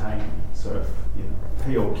entertaining. So if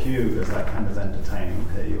P or Q, does that count as entertaining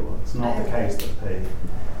P, or it's not the case that P?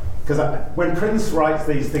 Because when Prince writes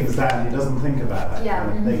these things down, he doesn't think about that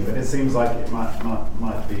kind of thing, but it seems like it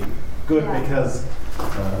might be good because,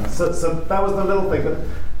 so that was the little thing. But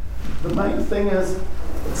the main thing is,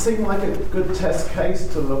 it seemed like a good test case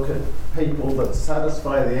to look at people that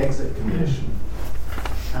satisfy the exit condition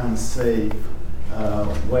and see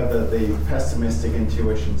whether the pessimistic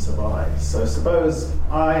intuition survives. So suppose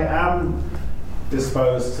I am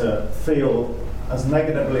disposed to feel as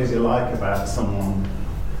negatively as you like about someone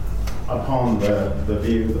upon the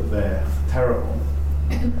view that they're terrible,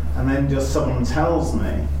 and then just someone tells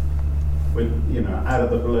me, with out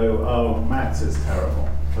of the blue, oh, Max is a terrible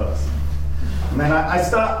person. And then I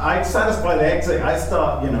satisfy the exit. I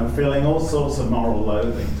start, feeling all sorts of moral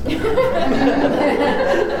loathing. I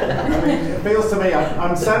mean, it feels to me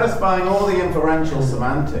I'm satisfying all the inferential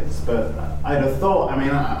semantics, but I'd have thought. I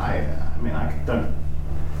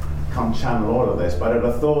can't channel all of this, but I'd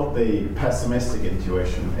have thought the pessimistic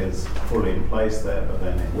intuition is fully in place there, but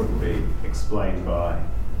then it wouldn't be explained by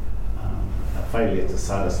a failure to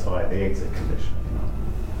satisfy the exit condition.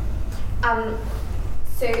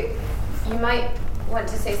 So you might want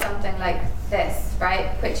to say something like this,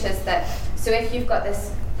 right? Which is that, so if you've got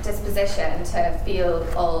this disposition to feel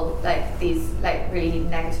all these really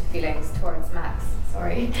negative feelings towards Max,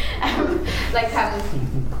 sorry,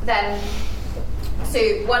 then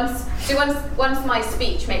once my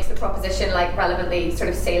speech makes the proposition relevantly sort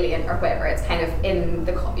of salient or whatever, it's kind of in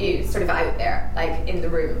the sort of out there, in the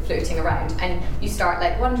room, floating around, and you start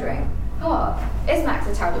wondering, oh, is Max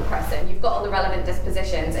a terrible person? You've got all the relevant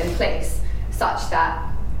dispositions in place such that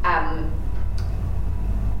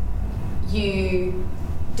you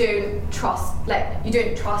don't trust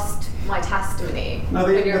my testimony. No,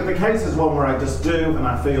 the case is one where I just do and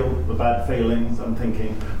I feel the bad feelings. I'm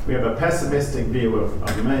thinking we have a pessimistic view of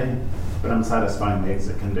me, but I'm satisfying the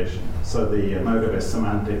exit condition. So the emotivist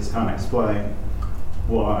semantics can't explain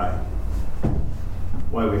why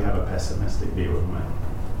we have a pessimistic view of me.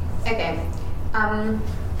 Okay.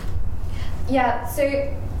 So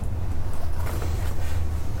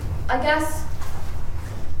I guess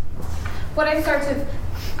what I sort of,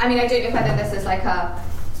 I don't know whether this is a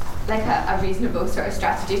reasonable sort of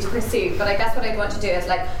strategy to pursue, but I guess what I'd want to do is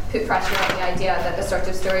put pressure on the idea that the sort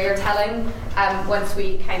of story you're telling, once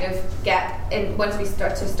we kind of once we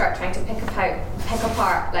start trying to pick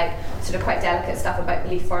apart sort of quite delicate stuff about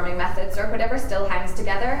belief forming methods or whatever, still hangs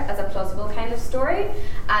together as a plausible kind of story.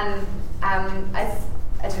 And I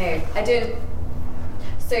don't know,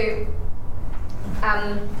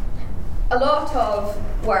 a lot of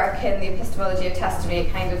work in the epistemology of testimony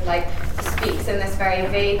kind of speaks in this very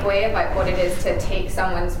vague way about what it is to take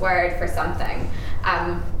someone's word for something.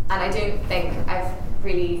 And I don't think I've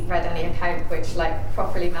really read any account which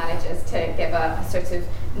properly manages to give a sort of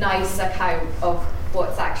nice account of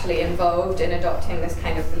what's actually involved in adopting this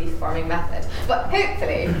kind of belief forming method. But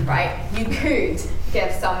hopefully, right, you could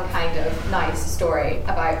give some kind of nice story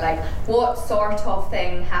about what sort of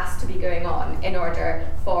thing has to be going on in order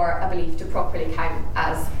for a belief to properly count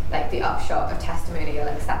as the upshot of testimonial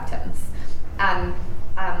acceptance. And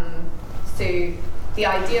so the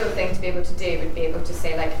ideal thing to be able to do would be able to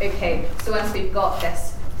say okay, so once we've got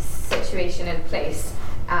this situation in place,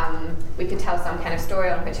 we could tell some kind of story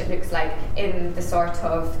on which it looks like in the sort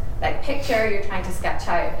of picture you're trying to sketch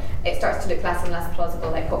out, it starts to look less and less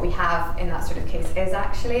plausible what we have in that sort of case is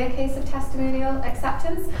actually a case of testimonial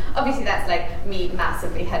acceptance. Obviously that's me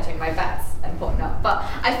massively hedging my bets and whatnot, but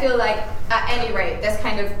I feel at any rate this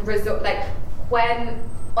kind of result, when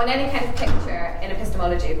on any kind of picture in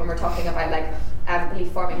epistemology, when we're talking about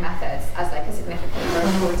belief forming methods as a significant or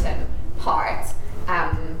important part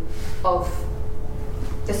of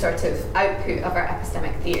the sort of output of our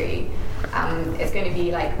epistemic theory, it's going to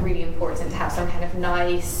be really important to have some kind of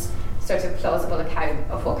nice sort of plausible account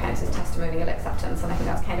of what counts as testimonial acceptance, and I think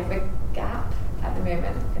that's kind of a gap at the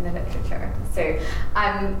moment in the literature. So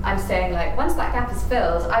I'm saying once that gap is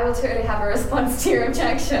filled, I will totally have a response to your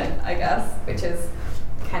objection, I guess, which is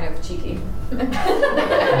kind of cheeky.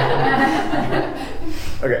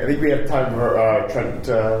 Okay, I think we have time for Trent.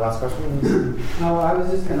 Last question. No, I was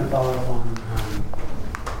just going to follow up on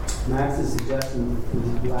Max's suggestion for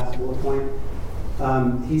the last bullet point.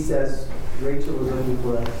 He says Rachel was looking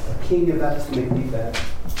for a king of epistemic defect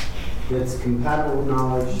that's compatible with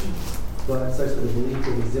knowledge, but such that the belief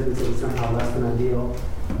that exhibits it is somehow less than ideal.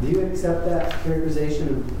 Do you accept that characterization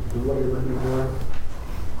of what you're looking for,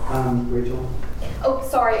 Rachel? Oh,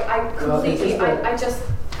 sorry, I completely, I just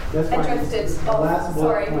drifted The off. last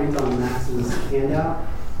bullet point on Max's handout,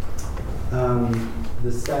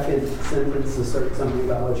 the second sentence asserts something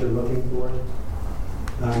about what you're looking for.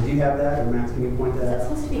 Do you have that, or Max, can you point that out? Is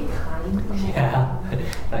that supposed to be kind? Yeah,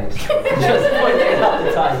 thanks. Just pointing out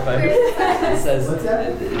the typo. It says, what's that?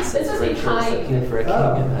 It says It's supposed to be Rachel's kind. looking for a king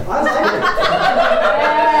Oh, in that. I like it.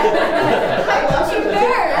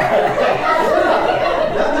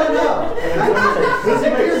 No. This is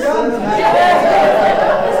where you're going,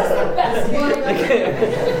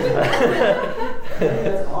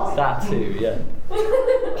 That's awesome. That too, yeah.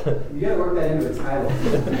 You gotta work that into a title.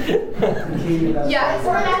 Yeah, so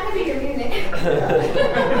that could be your new name.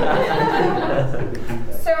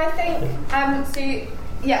 So I think,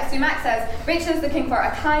 so Max says, Rachel is looking for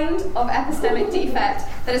a kind of epistemic defect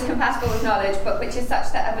that is compatible with knowledge, but which is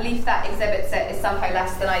such that a belief that exhibits it is somehow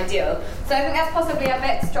less than ideal. So I think that's possibly a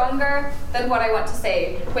bit stronger than what I want to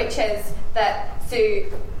say, which is that,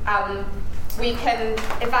 we can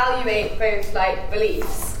evaluate both like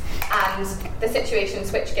beliefs and the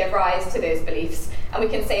situations which give rise to those beliefs. And we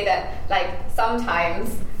can say that like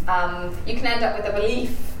sometimes you can end up with a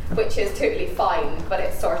belief which is totally fine, but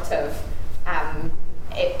it's sort of,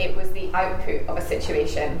 it was the output of a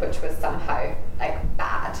situation which was somehow like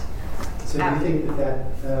bad. So do you think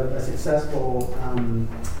that a successful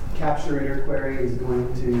capture reader query is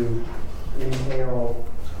going to entail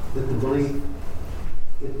that the belief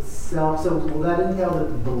itself, so will that entail that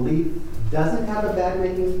the belief doesn't have a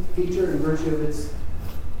bad-making feature in virtue of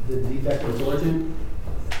the defect of its origin?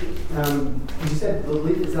 You said the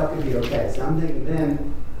belief itself could be okay, so I'm thinking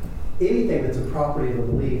then anything that's a property of a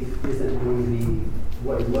belief isn't going to be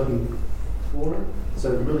what you're looking for.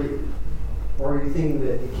 So really, or are you thinking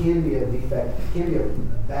that it can be a defect, it can be a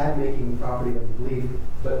bad-making property of the belief,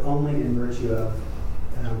 but only in virtue of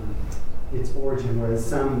its origin, whereas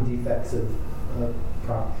some defects of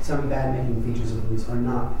some bad-making features of beliefs are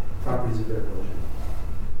not properties of their origin?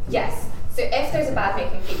 Yes. So if there's a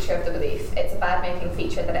bad-making feature of the belief, it's a bad-making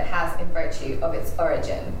feature that it has in virtue of its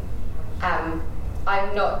origin. I'm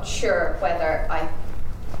not sure whether I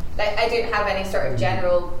don't have any sort of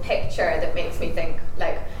general picture that makes me think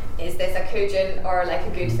like, is this a cogent or like a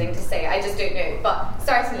good thing to say? I just don't know. But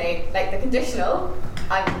certainly, like the conditional,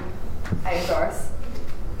 I endorse.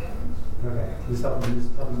 Okay, that's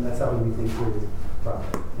helping me think through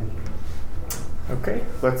properly. Thank you. Okay,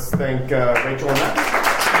 let's thank Rachel and Max.